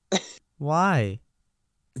 Why?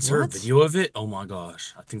 Is there a What? video of it? Oh my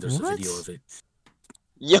gosh. I think there's What? a video of it.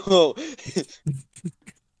 Yo,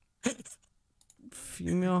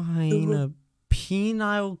 Female hyena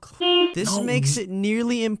penile. This No. makes it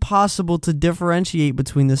nearly impossible to differentiate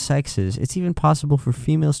between the sexes. It's even possible for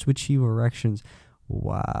females to achieve erections.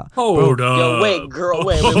 Wow. Hold up. yo, wait, girl,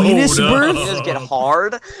 wait. Penis Hold birth? up. Penis get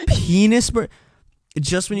hard? Penis birth.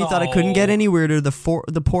 Just when you thought it couldn't get No. any weirder,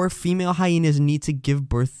 the poor female hyenas need to give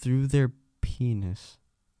birth through their penis.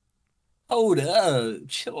 Hold up.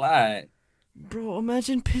 Chill out. Bro,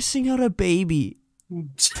 imagine pissing out a baby. You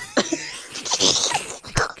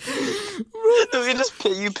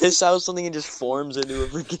piss out something and just forms into a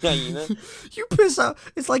freaking hyena. You piss out.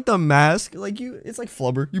 It's like the mask. It's like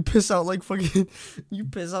Flubber. You piss out like fucking. You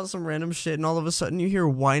piss out some random shit, and all of a sudden you hear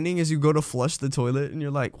whining as you go to flush the toilet, and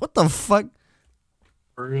you're like, "What the fuck?"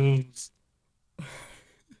 Bruce.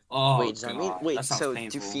 Oh, Wait, does that mean? God, Wait, that sounds so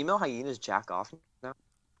painful. do female hyenas jack off now?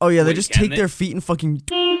 Oh yeah, they Wait, just can take they? their feet and fucking.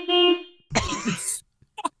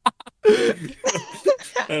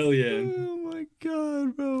 Hell yeah. Oh my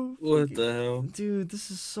god, bro. What the hell? Dude,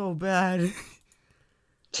 this is so bad.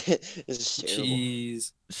 This is terrible.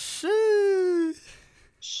 Jeez. Shit.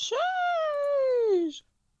 Sheesh.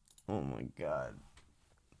 Oh my god.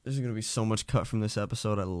 There's gonna be so much cut from this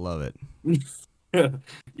episode. I love it.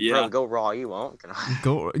 Yeah. Bro, go raw. You won't.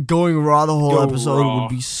 Going raw the whole Go episode raw. would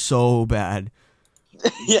be so bad.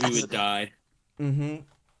 You Yes. would die. Mm-hmm.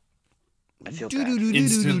 I feel bad.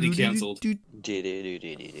 Instantly canceled.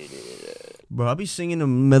 Bro, I'll be singing the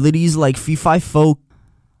melodies like Fee Fi Folk.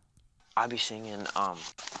 I be singing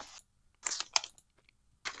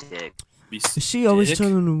dick. Be She always sick.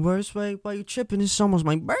 telling the worst way. Why you tripping? It's almost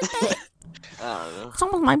my birthday. I don't know. It's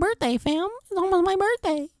almost my birthday, fam. It's almost my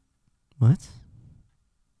birthday. What?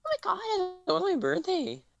 Oh my god, it was my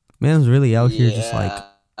birthday. Man's really out here just like.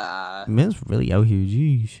 Yeah. Man's really out here.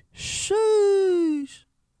 Jeez. Sheesh.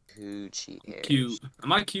 Coochie hairs. Cute.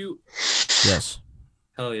 Am I cute? Yes.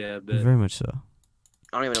 Hell yeah, I bet. Very much so.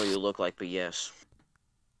 I don't even know what you look like, but yes.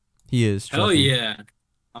 He is. Hell trust me. yeah.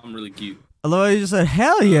 I'm really cute. I love how he just said,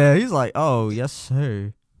 hell yeah. He's like, oh, yes,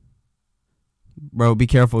 sir. Bro, be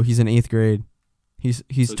careful. He's in 8th grade. He's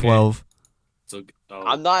okay. 12. So,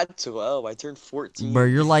 I'm not 12. I turned 14. Bro,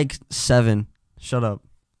 you're like 7. Shut up.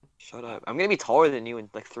 Shut up. I'm gonna be taller than you in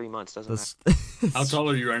like 3 months. Doesn't matter. That's, how tall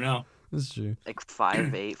are you right now? that's true. Like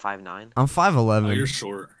 5'8", 5'9". I'm Oh, 5'11. you're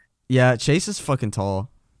short. Yeah, Chase is fucking tall.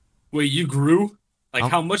 Wait, you grew? Like,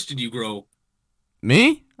 I'm- how much did you grow?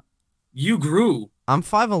 Me? You grew. I'm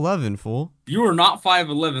 5'11, fool. You were not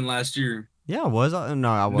 5'11 last year. Yeah, was I?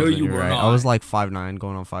 No, I wasn't. you You're were right. I not. was like 5'9",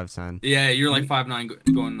 going on 5'10. Yeah, you're like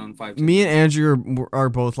 5'9", going on 5'10". Me and Andrew are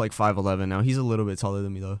both like 5'11 now. He's a little bit taller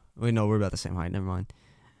than me, though. Wait, no, we're about the same height. Never mind.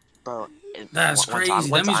 Bro, That's once crazy. once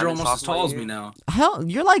That means I'm you're in almost as sophomore tall as year- me now. Hell,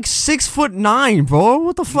 you're like 6'9", bro.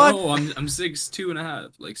 What the fuck? No, I'm 6'2" and a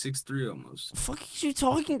half, like 6'3" almost. Fuck is you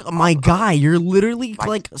talking? My guy, you're literally My-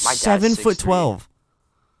 like my dad's 7'12".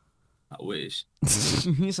 I wish.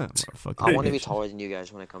 You sound motherfucking I want to be bitch. taller than you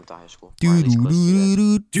guys when I come to high school. Or at least close to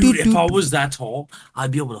you guys. Dude, if I was that tall,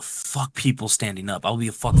 I'd be able to fuck people standing up. I'll be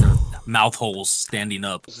a fuck their mouth holes standing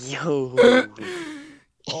up. Yo.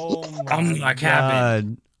 Oh I'm my not capping.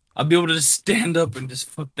 god. I'll be able to just stand up and just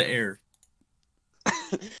fuck the air.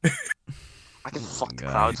 I can fuck the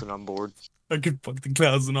God. clouds when I'm bored. I can fuck the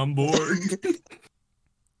clouds when I'm bored.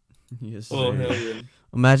 Yes, Oh, sir. hell yeah.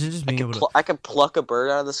 Imagine just being able to. I can pluck a bird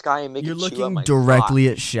out of the sky and make You're it chew up looking my directly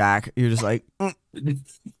at Shaq. You're just like,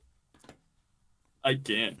 I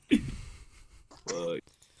can't. Fuck.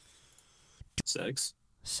 Sex?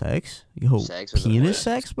 sex? Yo, Sex is a penis word.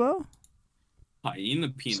 sex, bro? Hyena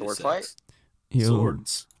penis Sword sex. fight? Yo.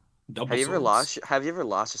 Swords. Double Have you ever swords. lost? Have you ever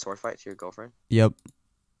lost a sword fight to your girlfriend? Yep.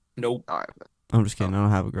 Nope. All right. I'm just kidding. I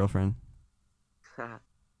don't have a girlfriend.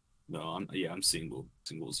 No, I'm single.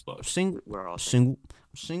 Single as fuck. Single. We're all Single.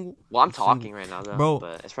 Single. Well, I'm Single. talking right now, though. Bro,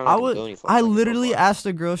 but it's probably I not would. gonna go any I further literally so far. asked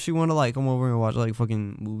a girl if she wanted to like come over and watch like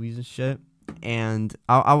fucking movies and shit. And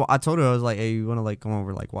I told her, I was like, hey, you want to like come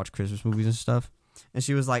over like watch Christmas movies and stuff? And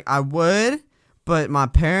she was like, I would, but my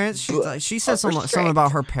parents. She said something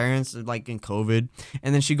about her parents like in COVID,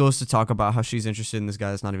 and then she goes to talk about how she's interested in this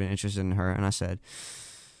guy that's not even interested in her. And I said,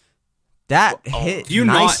 that Well, hit you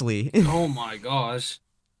not- nicely. Oh my gosh.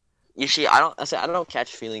 You see, I don't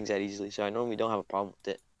catch feelings that easily, so I normally don't have a problem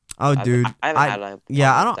with it. Oh, dude. I haven't had a problem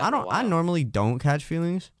Yeah, with that in a I while. normally don't catch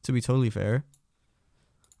feelings, to be totally fair.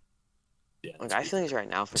 Yeah. Like, I have feelings right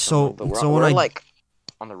now for So- someone, but we're, so when we're I- like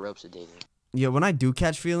on the ropes of dating. Yeah, when I do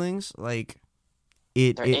catch feelings, like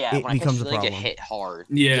it When I catch becomes a feelings, problem. it hit hard.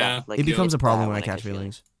 Yeah. like, It becomes a it's problem bad when I catch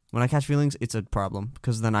feelings. When I catch feelings, it's a problem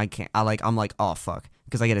because then I'm like, oh fuck,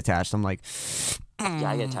 because I get attached. I'm like, Yeah,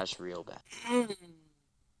 I get attached real bad,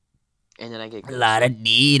 and then I get la da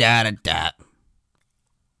dee da da da.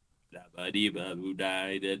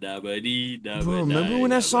 Bro, remember when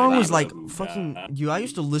that song was like fucking? I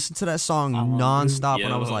used to listen to that song nonstop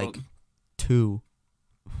when I was like 2.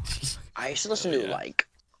 I used to listen to Yeah. like,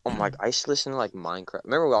 oh my, I used to listen to like Minecraft.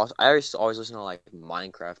 Remember, I used to always listen to like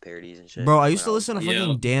Minecraft parodies and shit. Bro, I when used to was, listen to like, fucking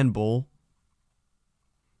Yeah. Dan Bull.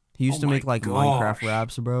 He used Oh to my make like Minecraft gosh.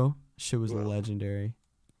 raps, bro. Shit was Bro. legendary.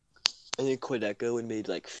 And then Quadeca when made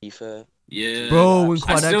like FIFA. Yeah. Bro, when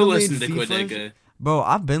I still Quadeca listen made to FIFA, Quadeca. bro,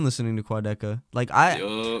 I've been listening to Quadeca. Like I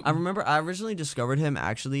Yup. remember I originally discovered him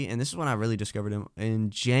actually, and this is when I really discovered him in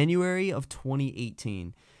January of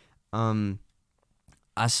 2018.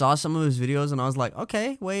 I saw some of his videos and I was like,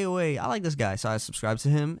 okay, wait, I like this guy. So I subscribed to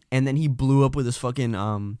him, and then he blew up with his fucking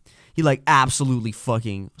he like absolutely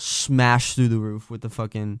fucking smashed through the roof with the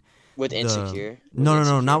fucking With the- Insecure.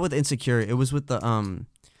 No, not with Insecure. It was with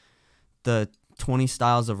the 20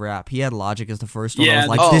 Styles of Rap. He had Logic as the first one. I Yeah, was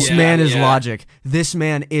like, oh, this yeah, man is yeah. Logic. This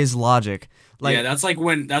man is Logic. Like, yeah, that's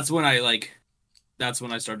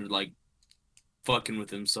when I started like fucking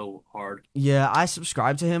with him so hard. yeah, I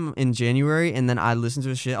subscribed to him in January, and then I listened to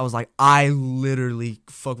his shit. I was like, I literally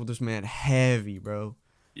fuck with this man heavy, bro.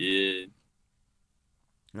 Yeah.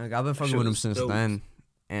 Like, I've been fucking shit with him was since dope. then.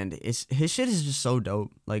 And his shit is just so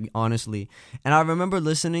dope, like, honestly. And I remember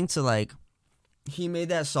listening to, like, he made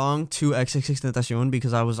that song to XXXTentacion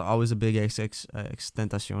because I was always a big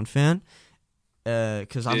XXXTentacion fan.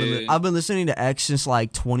 Because Yeah. I've been listening to X since,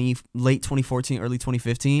 like, late 2014, early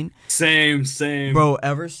 2015. Same. Bro,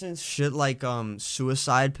 ever since shit like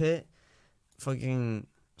Suicide Pit, fucking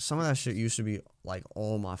some of that shit used to be like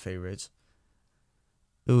all my favorites.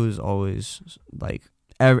 It was always like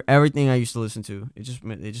everything I used to listen to. It just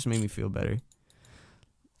made me feel better.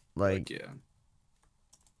 Like yeah.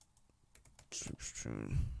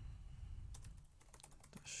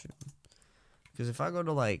 because if I go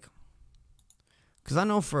to like, because I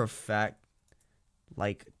know for a fact,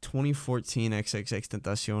 like 2014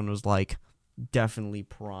 XXXTentacion was like definitely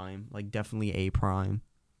prime, like definitely a prime.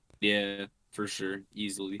 Yeah, for sure.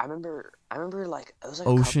 Easily. I remember like it was like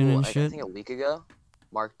Ocean a couple, and like, shit? I think a week ago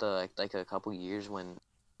marked the like a couple years when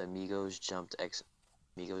the Migos jumped X.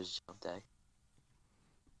 I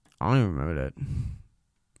don't even remember that.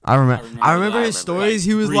 I remember that. his I stories. like,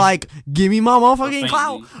 He was brief- like, "Give me my motherfucking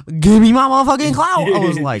clout. Faintly. Give me my motherfucking clout." I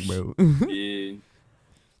was like, bro. Yeah.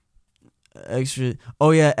 Extra.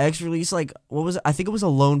 Oh yeah, X released like what was it? I think it was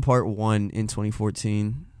Alone Part 1 in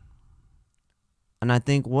 2014. And I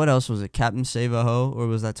think what else was it? Captain Save a Ho, or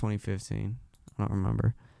was that 2015? I don't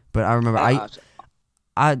remember. But I remember I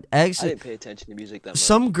X. didn't pay attention to music that much.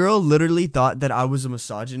 Some girl literally thought that I was a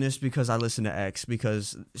misogynist because I listened to X,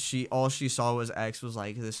 because all she saw was X was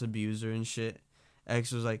like this abuser and shit.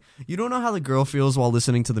 X was like, you don't know how the girl feels while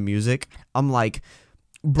listening to the music. I'm like,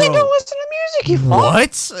 bro, They don't listen to music, you fuck.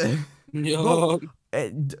 what? Yo. Bro,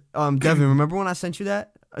 Devin, remember when I sent you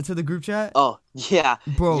that to the group chat? Oh yeah,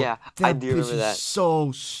 Bro, yeah, that I do bitch remember is that.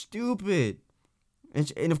 so stupid.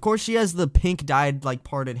 And of course she has the pink dyed like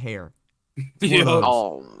parted hair. One of those.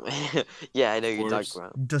 Oh, yeah, I know Of you're course. talking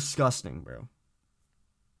about. Disgusting, bro.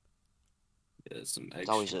 Yeah, some It's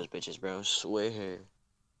always extra. those bitches, bro. Swear.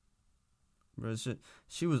 Bro,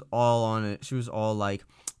 she was all on it. She was all like,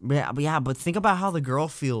 but think about how the girl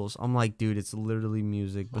feels. I'm like, dude, it's literally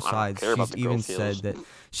music. I don't Besides, care about the girl feels.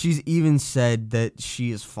 she's even said that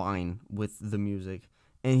she is fine with the music.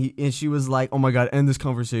 And she was like, oh my god, end this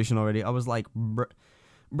conversation already. I was like, bruh,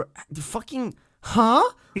 fucking, huh?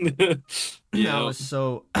 Yeah. I was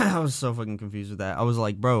so fucking confused with that. I was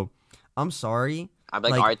like, bro, I'm sorry. I'm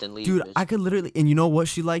like, alright, then leave. Dude, bitch. I could literally, and you know what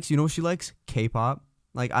she likes? You know what she likes? K-pop.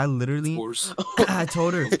 Like, I Of literally, course. I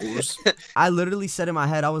told her, Of course. I literally said in my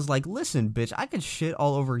head, I was like, listen, bitch, I could shit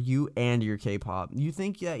all over you and your K-pop. You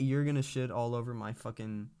think that you're gonna shit all over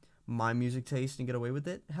my music taste and get away with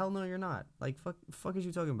it? Hell no, you're not. Like, fuck is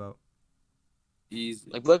you talking about? Easy.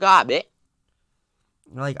 Like, look up, bitch.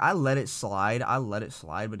 Like, I let it slide,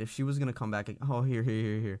 but if she was gonna come back, oh,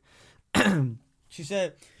 here. She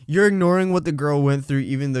said, you're ignoring what the girl went through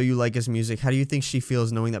even though you like his music. How do you think she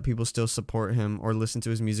feels knowing that people still support him or listen to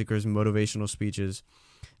his music or his motivational speeches?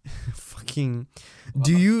 Fucking,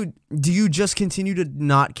 do you just continue to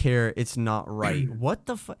not care? It's not right. What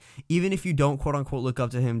the fuck? Even if you don't quote unquote look up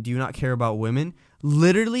to him, do you not care about women?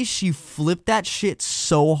 Literally, she flipped that shit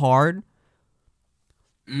so hard.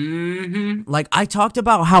 Like, I talked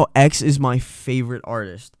about how X is my favorite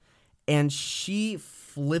artist, and she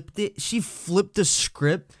flipped the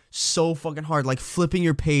script so fucking hard, like flipping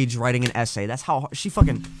your page writing an essay. That's how hard, she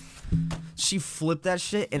flipped that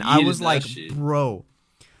shit, and I was like, bro,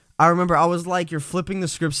 I remember I was like, you're flipping the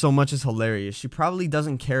script so much is hilarious. She probably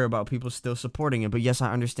doesn't care about people still supporting it, but yes,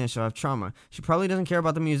 I understand she'll have trauma. She probably doesn't care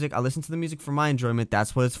about the music. I listen to the music for my enjoyment.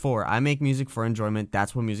 That's what it's for. I make music for enjoyment.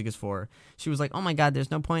 That's what music is for. She was like, oh my god,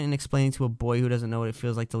 there's no point in explaining to a boy who doesn't know what it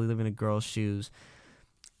feels like to live in a girl's shoes.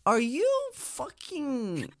 Are you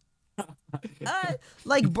fucking...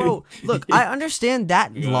 like, bro, look, I understand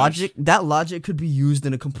that logic. That logic could be used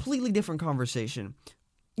in a completely different conversation.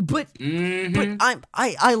 But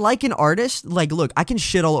I like an artist. Like, look, I can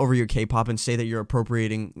shit all over your K-pop and say that you're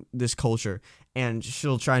appropriating this culture, and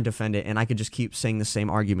she'll try and defend it, and I could just keep saying the same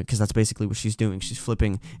argument because that's basically what she's doing. She's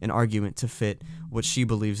flipping an argument to fit what she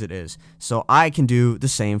believes it is. So I can do the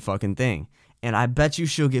same fucking thing, and I bet you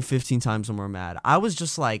she'll get 15 times more mad. I was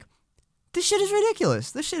just like, this shit is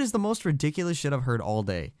ridiculous. This shit is the most ridiculous shit I've heard all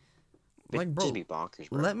day. Like, bro, just be bonkers,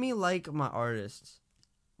 bro. let me like my artists.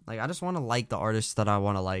 Like, I just want to like the artists that I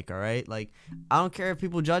want to like, all right? Like, I don't care if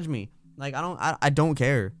people judge me. Like, I don't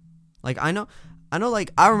care. Like, I know,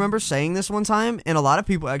 like, I remember saying this one time, and a lot of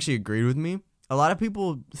people actually agreed with me. A lot of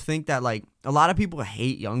people think that, like, a lot of people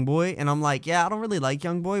hate YoungBoy, and I'm like, yeah, I don't really like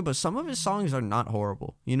YoungBoy, but some of his songs are not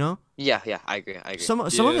horrible, you know? Yeah, I agree. Some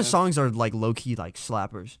of his songs are, like, low-key, like,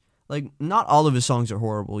 slappers. Like, not all of his songs are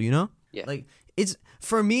horrible, you know? Yeah. Like, it's,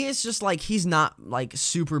 for me, it's just, like, he's not, like,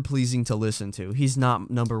 super pleasing to listen to. He's not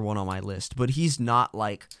number one on my list, but he's not,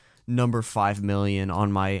 like, number 5 million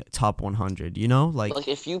on my top 100, you know? Like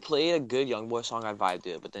if you play a good YoungBoy song, I'd vibe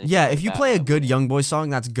to it, but then if you play a good YoungBoy song,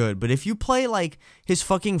 that's good. But if you play, like, his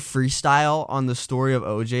fucking freestyle on the Story of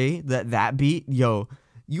OJ, that beat, yo,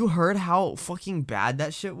 you heard how fucking bad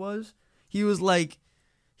that shit was? He was like,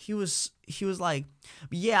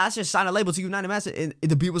 yeah, I just signed a label to United Masters, and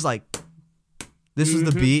the beat was like, this was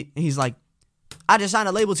the beat, and he's like, I just signed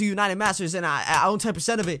a label to United Masters, and I own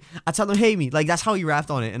 10% of it. I tell them hate me. Like, that's how he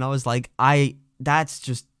rapped on it, and I was like, that's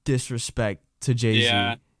just disrespect to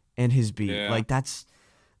Jay-Z and his beat. Yeah. Like, that's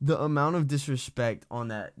the amount of disrespect on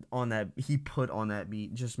that he put on that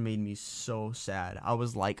beat just made me so sad. I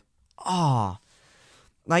was like,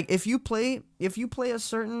 like, if you play a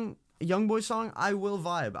certain YoungBoy song, I will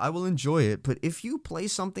vibe. I will enjoy it. But if you play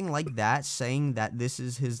something like that, saying that this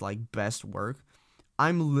is his, like, best work,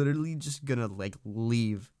 I'm literally just gonna, like,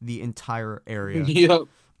 leave the entire area. Yep.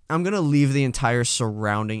 I'm gonna leave the entire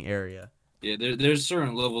surrounding area. Yeah, there's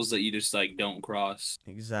certain levels that you just, like, don't cross.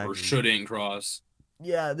 Exactly. Or shouldn't cross.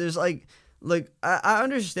 Yeah, there's, like, I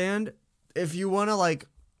understand if you want to, like,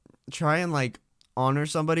 try and, like, honor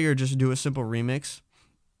somebody or just do a simple remix.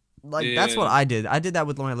 Like, that's what I did. I did that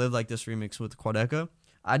with my Live Like This remix with Quadeca.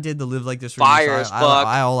 I did the Live Like This remix. Fire as fuck.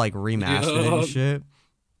 I all, like, remastered it and shit.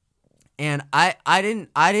 And I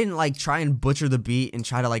didn't like try and butcher the beat and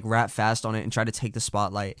try to, like, rap fast on it and try to take the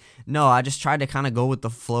spotlight. No, I just tried to kind of go with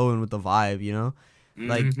the flow and with the vibe, you know?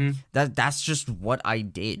 Like, that's just what I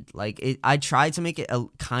did. Like, I tried to make it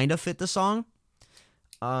kind of fit the song.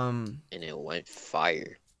 Um, And it went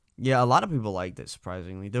fire. yeah, a lot of people liked it.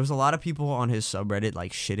 Surprisingly, there was a lot of people on his subreddit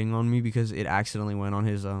like shitting on me because it accidentally went on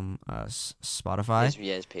his Spotify.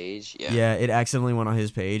 His page. Yeah. Yeah, it accidentally went on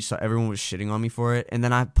his page, so everyone was shitting on me for it. And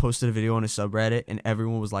then I posted a video on his subreddit, and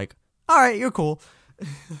everyone was like, "All right, you're cool."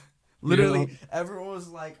 Literally, everyone was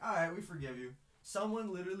like, "All right, we forgive you."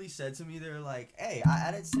 Someone literally said to me, "They're like, hey, I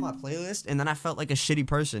added it to my playlist," and then I felt like a shitty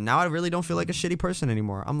person. Now I really don't feel like a shitty person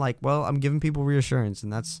anymore. I'm like, well, I'm giving people reassurance,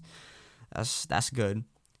 and that's good.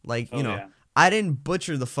 Like, you know, yeah. I didn't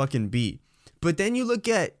butcher the fucking beat. But then you look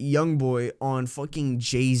at YoungBoy on fucking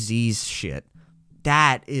Jay-Z's shit.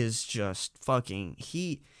 That is just fucking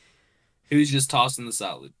He was just tossing the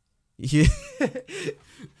salad. Yeah.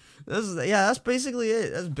 That's basically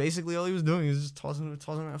it. That's basically all he was doing. He was just tossing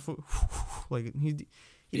that foot. Like he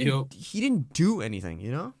didn't do anything,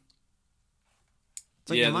 you know?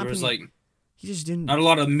 It's Yeah, in my there was opinion, like he just didn't. not a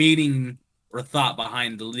lot of meaning or thought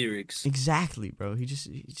behind the lyrics. Exactly, bro. It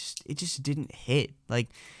just didn't hit. Like,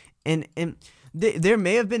 and there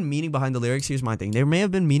may have been meaning behind the lyrics. Here's my thing. There may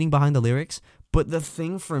have been meaning behind the lyrics, but the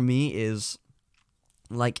thing for me is,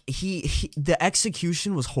 like, the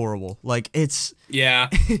execution was horrible. Like, it's Yeah.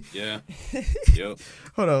 Yeah. Yep.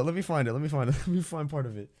 hold on. Let me find it. Let me find part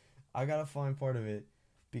of it. I gotta find part of it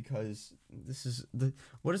because this is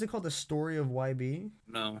what is it called? The story of YB.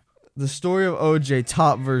 No. The story of OJ,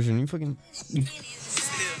 top version. You fucking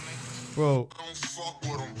bro. Don't fuck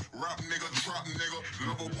with 'em. Rap nigga, trap nigga,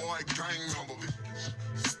 lover boy, gang member.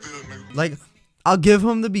 Still nigga. Like, I'll give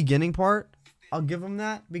him the beginning part. I'll give him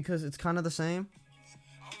that because it's kind of the same.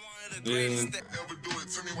 Yeah. Ever do it?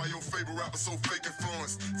 Tell me why your favorite rapper so fake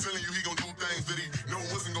influence. Telling you he gon' do things that he know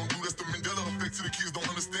wasn't gon' do. That's the Mandela effect. To the kids don't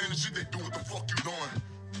understand the shit they do. What the fuck you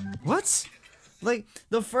doing? What? Like,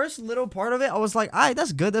 the first little part of it, I was like, alright,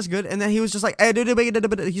 that's good. And then he was just like, hey, dude,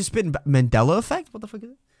 he's spitting Mandela effect? What the fuck is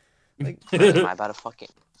it? Like, Am I about to fucking?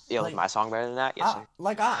 Yo, is my song better than that? Yes,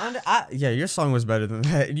 sir. yeah, your song was better than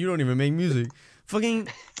that. You don't even make music. Fucking,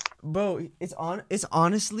 bro, it's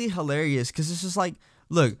honestly hilarious because it's just like,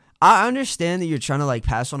 look, I understand that you're trying to like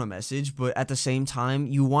pass on a message, but at the same time,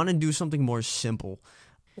 you want to do something more simple.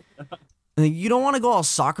 Like, you don't want to go all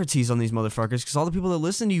Socrates on these motherfuckers because all the people that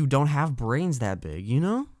listen to you don't have brains that big, you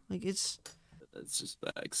know? Like, That's just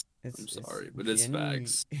facts. I'm it's sorry, but it's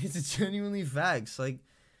facts. It's genuinely facts. Like,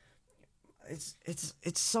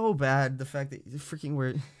 it's so bad the fact that freaking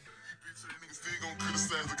we're. Bitch, niggas still gon'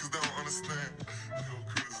 criticize it 'cause they don't understand. You gon'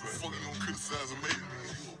 criticize. Fuck, you gon' criticize and make it.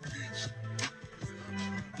 You a bitch.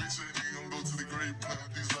 Bitch, nigga gon' go to the grave planet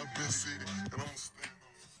with these like best city, and I'ma stand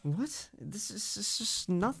on. What? This is just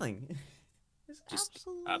nothing. There's Just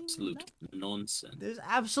absolutely absolute nonsense. There's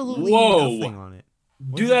absolutely Whoa. nothing on it.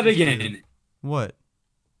 What Do did that you just do? again. What?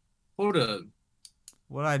 Hold up.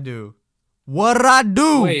 What'd I do? What'd I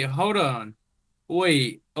do? Wait, hold on.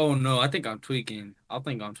 Wait. Oh no, I think I'm tweaking.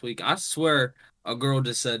 I swear a girl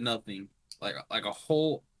just said nothing. Like a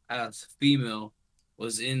whole ass female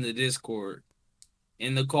was in the Discord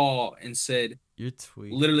in the call and said You're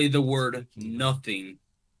tweaking. literally the word Tweaking. nothing.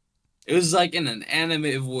 It was like in an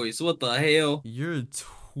anime voice. What the hell? You're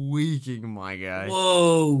tweaking, my guy.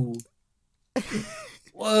 Whoa.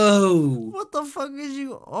 Whoa. What the fuck is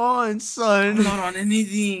you on, I'm son? not on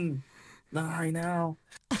anything. Not right now.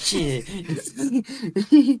 Shit.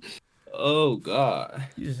 Oh god.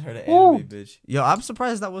 You just heard an anime bitch. Yo, I'm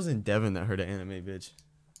surprised that wasn't Devin that heard an anime bitch.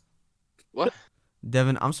 What?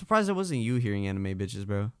 Devin, I'm surprised it wasn't you hearing anime bitches,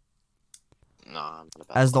 bro. Nah, I'm not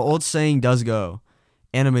about As to the fuck old saying does go,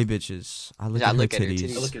 anime bitches. I look Yeah, I at her look at her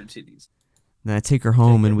titties. I look at her titties. Then I take her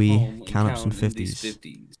home Take and her we home and count up some in these 50s.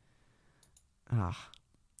 50s. Ah,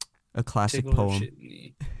 a classic Tickle her poem. shit in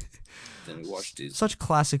me. Then we watch these. Such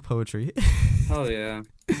classic poetry. Oh yeah.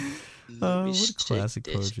 Let me What stick classic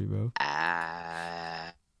this poetry, bro.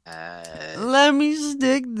 uh, Let me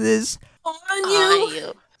stick this. on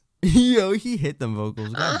you. Yo, he hit them vocals.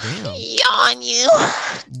 God damn. On you.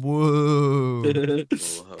 Whoa.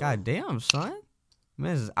 Whoa. God damn, son.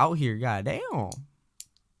 Man is out here. God damn.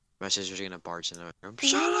 My sister's gonna barge in the room.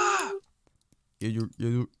 Shut up.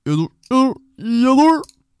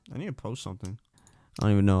 I need to post something. I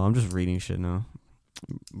don't even know. I'm just reading shit now.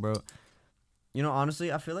 Bro. You know,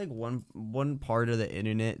 honestly, I feel like one part of the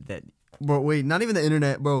internet that... Bro, wait, not even the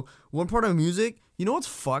internet, bro. One part of music, you know what's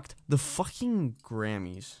fucked? The fucking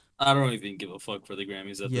Grammys. I don't even give a fuck for the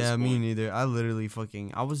Grammys at this Yeah, point. me neither. I literally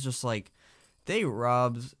fucking... I was just like... They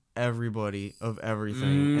robbed everybody of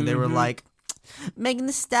everything. And they were Mhm. like... Megan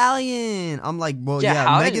Thee Stallion. I'm like, well, Yeah, yeah,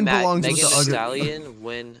 how Megan did belongs Megan with Thee the other... Stallion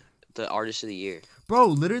win the Artist of the Year? Bro,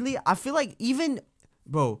 literally, I feel like even...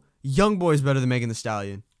 Bro, YoungBoy's better than Megan Thee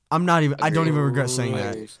Stallion. I'm not even. I don't even regret saying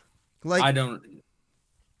that. Like, I don't.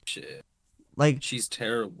 Shit. like, She's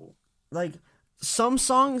terrible. like some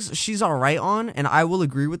songs she's alright on, and I will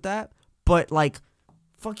agree with that. But like,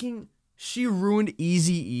 fucking, she ruined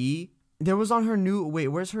Eazy-E. There was on her new. Wait,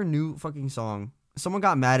 where's her new fucking song? Someone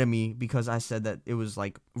got mad at me because I said that it was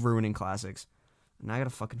like ruining classics, and I gotta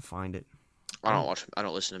fucking find it. I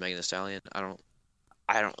don't listen to Megan Thee Stallion. I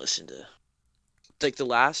don't listen to. Like the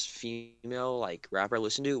last female like rapper I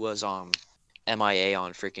listened to was MIA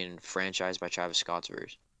on freaking Franchise by Travis Scott's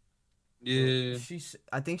verse. Yeah.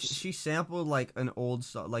 I think she sampled like an old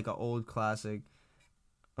like an old classic.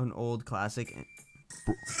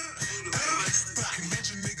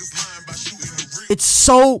 It's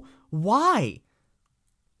so why?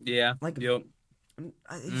 Yeah. Like, Yep.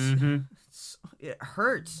 It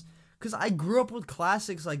hurts because I grew up with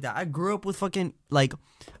classics like that. I grew up with fucking like,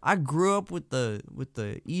 I grew up with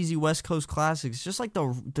the easy West Coast classics, just like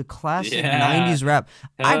the classic Yeah. 90s rap.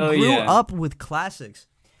 I Hell grew yeah. up with classics,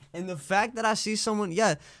 and the fact that I see someone,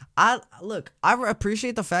 I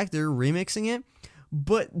appreciate the fact they're remixing it,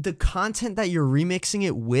 but the content that you're remixing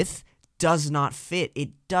it with does not fit. It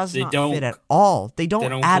does not fit at all. They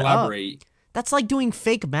don't add collaborate. up. That's like doing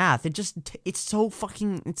fake math. It's so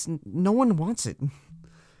fucking, no one wants it.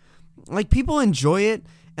 Like, people enjoy it,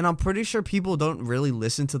 and I'm pretty sure people don't really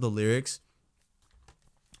listen to the lyrics,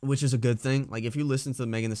 which is a good thing. Like, if you listen to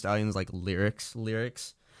Megan Thee Stallion's like lyrics,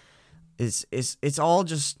 it's all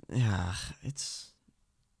just,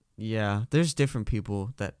 there's different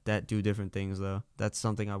people that do different things though. That's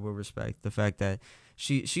something I will respect. The fact that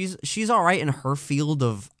she's all right in her field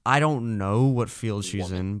of, I don't know what field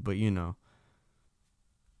she's in, but you know.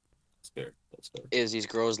 That's fair. Is these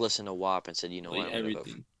girls listen to WAP and said, you know Like, what? I'm gonna vote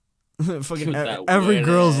everything. Fucking That every wet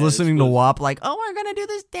girl's ass listening to pussy. WAP like, oh, we're gonna do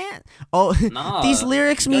this dance. Oh, Nah, these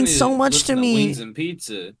lyrics you mean gotta so much listen to me. Wings and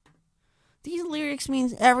pizza. These lyrics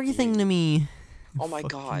means everything to me. Oh my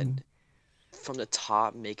Fucking- god. From the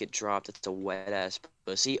top, make it drop. That's a wet ass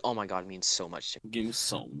pussy. Oh my god, it means so much to me. Give me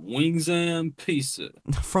some wings and pizza.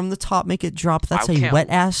 From the top, make it drop. That's I a can't- wet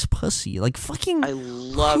ass pussy. Like, fucking. I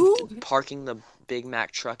loved Who? parking the Big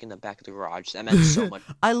Mac truck in the back of the garage. That meant so much.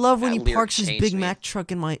 I love when That he lyric parks his changed Big me. Mac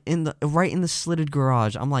truck right in the slitted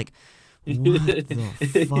garage. I'm like, what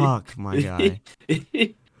the fuck, my guy?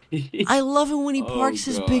 I love it when he Oh, parks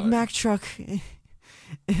his Big God. Mac truck.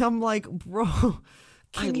 And I'm like, bro.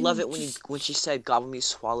 I can you love it just- when she said "gobble me,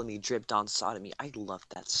 swallow me, drip down sodomy." I love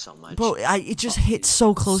that so much. Bro, it just hits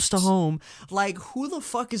so close to home. Like, who the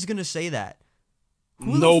fuck is gonna say that?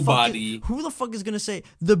 Nobody. Who the fuck is gonna say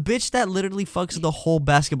the bitch that literally fucks the whole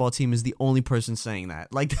basketball team is the only person saying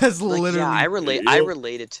that? Like, that's Like, literally. yeah, I Yep.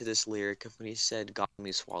 related to this lyric of when he said "gobble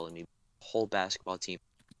me, swallow me." Whole basketball team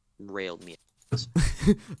railed me.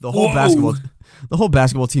 the whole Whoa.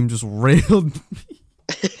 basketball team just railed.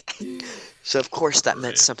 So of course that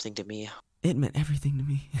meant something to me. It meant everything to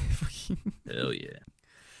me. Hell yeah.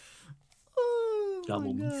 Oh, my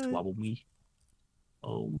Gobble me, God. swallow me.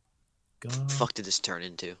 Oh, God. Fuck did this turn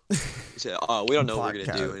into? He said, "Oh, we don't know what we're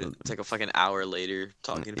gonna do." Podcast. And it's like a fucking hour later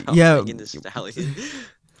talking about Yeah. Megan Thee Stallion.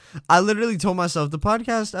 I literally told myself the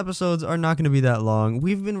podcast episodes are not going to be that long.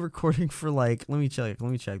 We've been recording for like, let me check,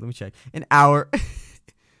 an hour.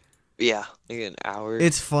 Yeah, like an hour.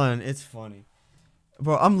 It's fun. It's funny.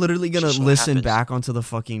 Bro, I'm literally going Just to what listen happens. back onto the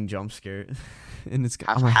fucking jump scare. And it's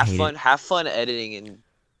I'm have, gonna have hate fun. it. Have fun editing and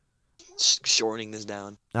shortening this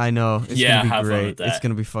down. I know. It's Yeah, going to have be fun great. with It's that. going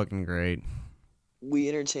to be fucking great. We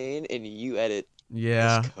entertain and you edit.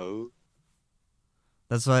 Yeah. This code.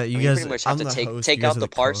 That's why you I mean, guys pretty much I'm have to the take- host, take you guys out are the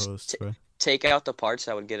parts, co-hosts, bro. Take out the parts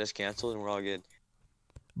that would get us canceled, and we're all good.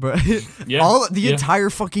 Bro, Yeah, the yeah. entire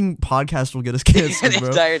fucking podcast will get us canceled, the bro.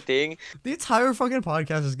 entire thing. The entire fucking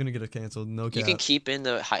podcast is gonna get us canceled. No cap. You can keep in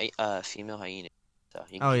the female hyena. So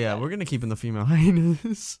you can Oh keep yeah, that. we're gonna keep in the female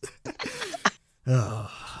hyenas.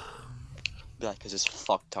 Oh. Be like, cause this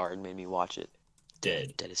fucktard made me watch it.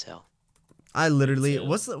 Dead. Dead as hell. I literally, Yeah.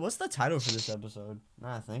 what's the title for this episode?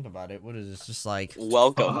 Now I think about it. What is this? Just like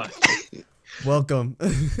Welcome. welcome,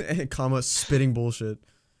 comma spitting bullshit.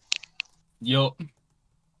 Yup.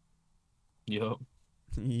 Yup.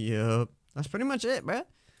 Yep, that's pretty much it, bruh.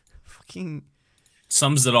 Fucking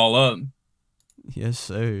Sums it all up. yes,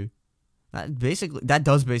 sir. That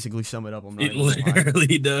does basically sum it up. I'm not It even gonna lie.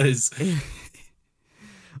 literally does.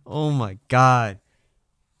 Oh my god.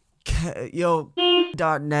 Yo,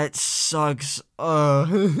 .net sucks.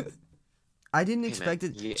 I didn't Hey, expect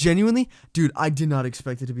man, it. yeah. Genuinely, dude, I did not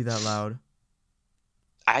expect it to be that loud.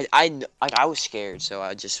 I was scared, so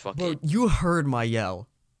I just Bro, fucking you heard my yell.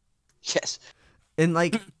 yes. And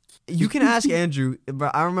like, you can ask Andrew,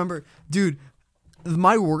 but I remember, dude,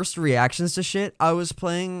 my worst reactions to shit, I was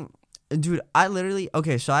playing, dude, I literally,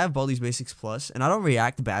 okay, so I have Baldi's Basics Plus, and I don't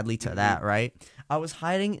react badly to that, right? I was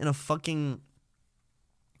hiding in a fucking,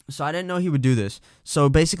 so I didn't know he would do this. So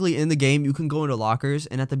basically in the game, you can go into lockers,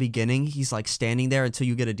 and at the beginning, he's like standing there until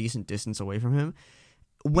you get a decent distance away from him.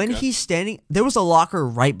 When he's standing, there was a locker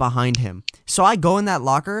right behind him. So I go in that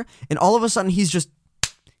locker, and all of a sudden, he's just,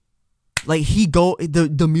 like,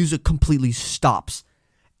 the music completely stops.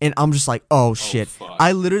 And I'm just like, oh shit. Fuck.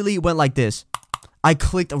 I literally went like this. I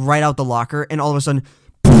clicked right out the locker, and all of a sudden,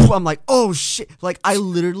 poof, I'm like, oh shit. Like, I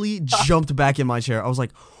literally jumped back in my chair. I was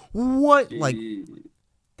like, what? Like,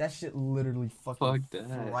 that shit literally fucking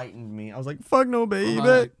frightened me. I was like, fuck no, baby.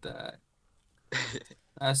 Fuck that.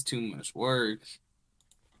 That's too much work.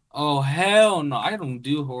 Oh, hell no. I don't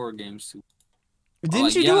do horror games too.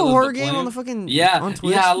 Didn't you do a horror game on the fucking on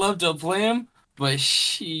Twitch? Yeah, I love to play them, but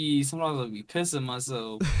sometimes I'll be pissing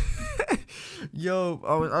myself. Yo,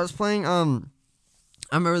 I was playing, I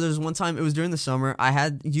remember there was one time, it was during the summer, I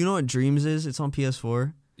had, you know what Dreams is? It's on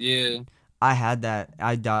PS4. Yeah. I had that,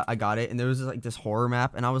 I got it, and there was like this horror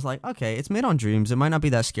map, and I was like, okay, it's made on Dreams, it might not be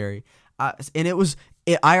that scary. And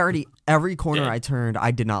every corner I turned,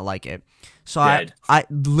 I did not like it. So I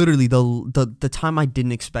literally, the time I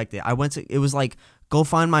didn't expect it, it was like, go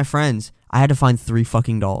find my friends. I had to find 3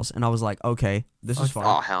 fucking dolls, and I was like, okay, this is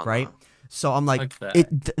fun, right? No. So I'm like,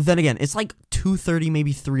 then again, it's like 2:30,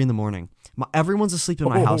 maybe 3 in the morning. Everyone's asleep in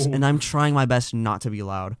my house, and I'm trying my best not to be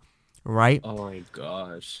loud, right? Oh my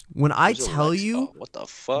gosh. When I tell you, what the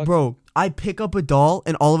fuck, bro, I pick up a doll,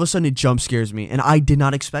 and all of a sudden it jump scares me, and I did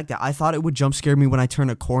not expect that. I thought it would jump scare me when I turn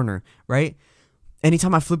a corner, right?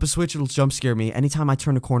 Anytime I flip a switch, it'll jump scare me. Anytime I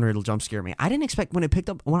turn a corner, it'll jump scare me. I didn't expect when I picked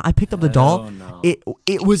up the doll,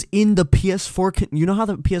 it was in the PS4. You know how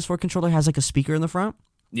the PS4 controller has like a speaker in the front?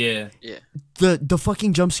 Yeah. Yeah. The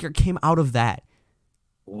fucking jump scare came out of that.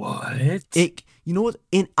 What? You know what?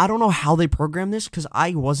 And I don't know how they programmed this because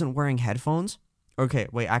I wasn't wearing headphones. Okay,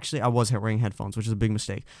 wait, actually I was wearing headphones, which is a big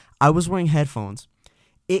mistake. I was wearing headphones.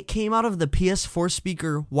 It came out of the PS4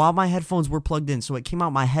 speaker while my headphones were plugged in. So it came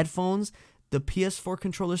out my headphones, the PS4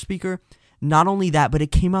 controller speaker. Not only that, but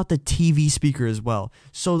it came out the TV speaker as well.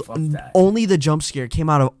 So only the jump scare came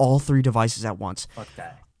out of all 3 devices at once. Fuck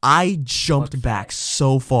that. I jumped back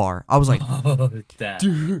so far. I was like, that.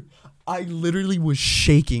 dude, I literally was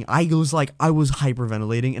shaking. I was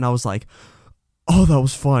hyperventilating, and I was like, oh, that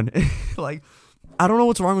was fun. Like, I don't know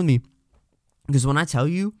what's wrong with me. Because when I tell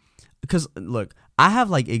you, because look, I have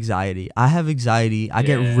like anxiety. I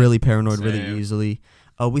get really paranoid really easily.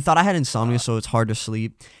 We thought I had insomnia, so it's hard to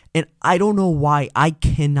sleep. And I don't know why I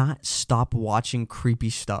cannot stop watching creepy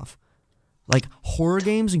stuff. Like horror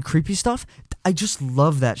games and creepy stuff. I just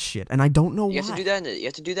love that shit, and I don't know why. You have to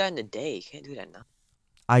do that in the day. You can't do that now.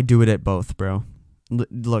 I do it at both, bro.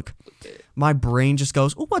 Look, my brain just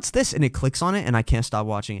goes, "Oh, what's this?" and it clicks on it, and I can't stop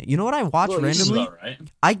watching it. You know what I watch randomly?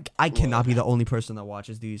 I cannot be the only person that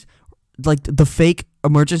watches these, like the fake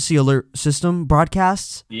emergency alert system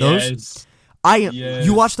broadcasts. Yes.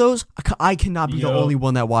 You watch those? I cannot be the only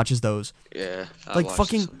one that watches those. Yeah. Like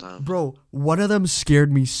fucking, bro. One of them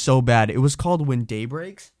scared me so bad. It was called When Day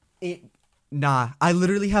Breaks. I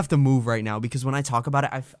literally have to move right now because when I talk about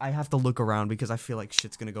it, I have to look around because I feel like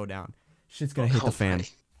shit's gonna go down. Shit's gonna hit the fan.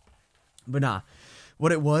 But nah,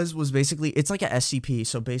 what it was basically, it's like a SCP.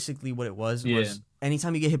 So basically what it was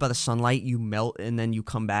anytime you get hit by the sunlight, you melt and then you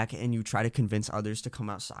come back and you try to convince others to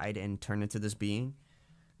come outside and turn into this being.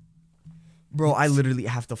 Bro, I literally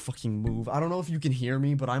have to fucking move. I don't know if you can hear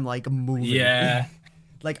me, but I'm like moving. Yeah.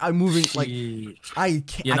 Like I'm moving. Like I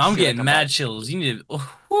can't. Yeah, I'm getting mad chills. You need to.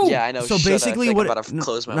 Yeah, I know. So basically, what?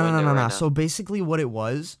 No. So basically, what it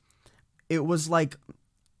was like,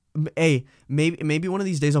 maybe one of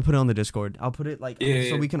these days I'll put it on the Discord. I'll put it like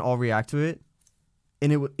so we can all react to it.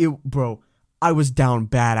 And bro, I was down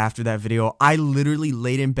bad after that video. I literally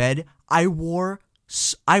laid in bed. I wore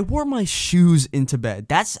my shoes into bed.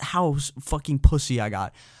 That's how fucking pussy I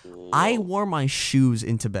got. Whoa. I wore my shoes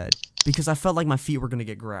into bed because I felt like my feet were gonna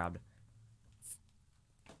get grabbed.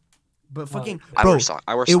 But fucking bro,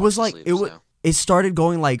 it was like it started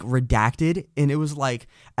going like redacted, and it was like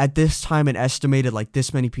at this time it estimated like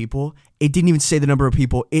this many people. It didn't even say the number of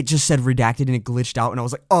people. It just said redacted, and it glitched out, and I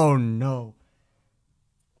was like, oh no.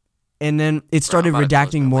 And then it started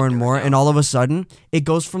redacting more and more, and all of a sudden, it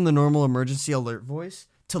goes from the normal emergency alert voice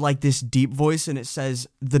to like this deep voice, and it says,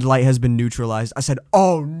 the light has been neutralized. I said,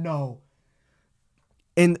 oh no.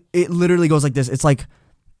 And it literally goes like this. It's like,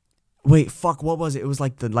 wait, fuck, what was it? It was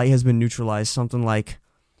like, the light has been neutralized, something like,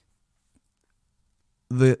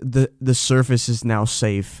 the surface is now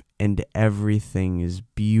safe, and everything is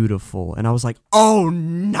beautiful. And I was like, oh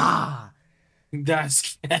nah.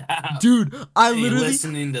 That's Dude, I Hey, literally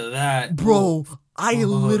listening to that, bro, I fuck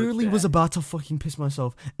literally was that. about to fucking piss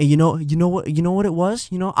myself. And you know what it was?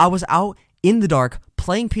 I was out in the dark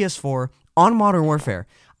playing PS4 on Modern Warfare.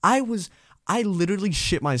 I literally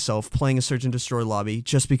shit myself playing a Search and Destroy lobby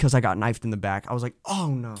just because I got knifed in the back. I was like, oh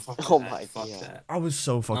no. Fuck Oh that, my fuck God. that. I was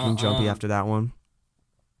so fucking jumpy after that one.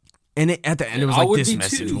 And at the end, Yeah, it was I like, would this be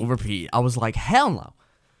message too. will repeat. I was like, hell no.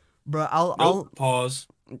 Bro, I'll Pause.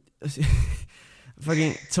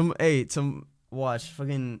 fucking watch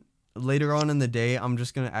fucking later on in the day. I'm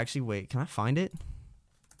just gonna actually wait. Can I find it?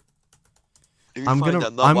 I'm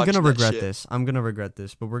gonna regret this. I'm gonna regret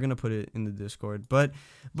this, but we're gonna put it in the Discord. But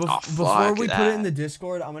before fuck we put it in that. the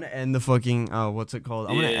Discord, I'm gonna end the fucking what's it called?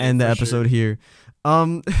 I'm gonna Yeah, end the for episode sure. here.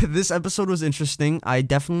 This episode was interesting. I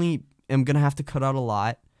definitely am gonna have to cut out a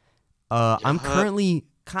lot. I'm Yeah. currently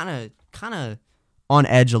kind of on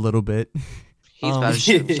edge a little bit. He's about to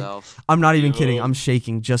shit himself. I'm not even Yo. kidding. I'm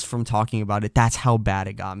shaking just from talking about it. That's how bad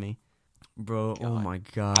it got me. Bro, oh God. my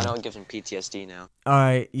god. I don't give him PTSD now. All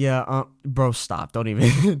right, yeah, bro, stop. Don't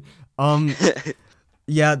even.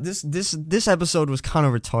 Yeah, this episode was kind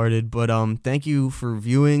of retarded, but thank you for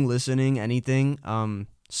viewing, listening, anything.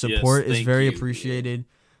 Support is thank very you. appreciated.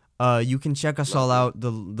 You can check us all out, the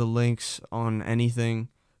links on anything.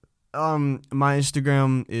 My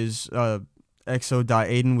Instagram is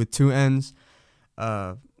exo.aiden with 2 N's.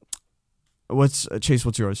 Chase,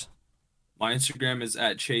 what's yours? My Instagram is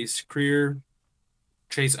at Chase Creer,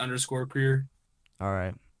 Chase_Creer. All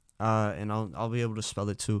right. And I'll be able to spell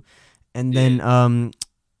it too. And then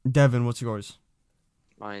Devin, what's yours?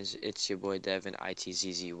 Mine's it's your boy Devin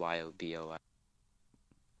ITZZYOBOI.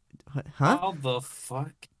 Huh? How the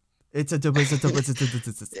fuck? It's a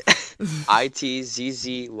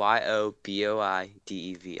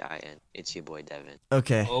ITZZYOBOIDEVIN. It's your boy Devin.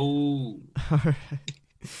 Okay. Oh,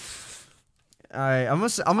 All right. I'm gonna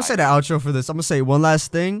say the outro for this. I'm gonna say one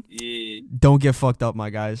last thing. yeah. Don't get fucked up, my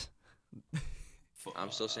guys. I'm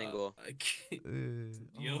still single. Fuck. Oh,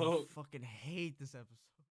 Yo. I fucking hate this episode.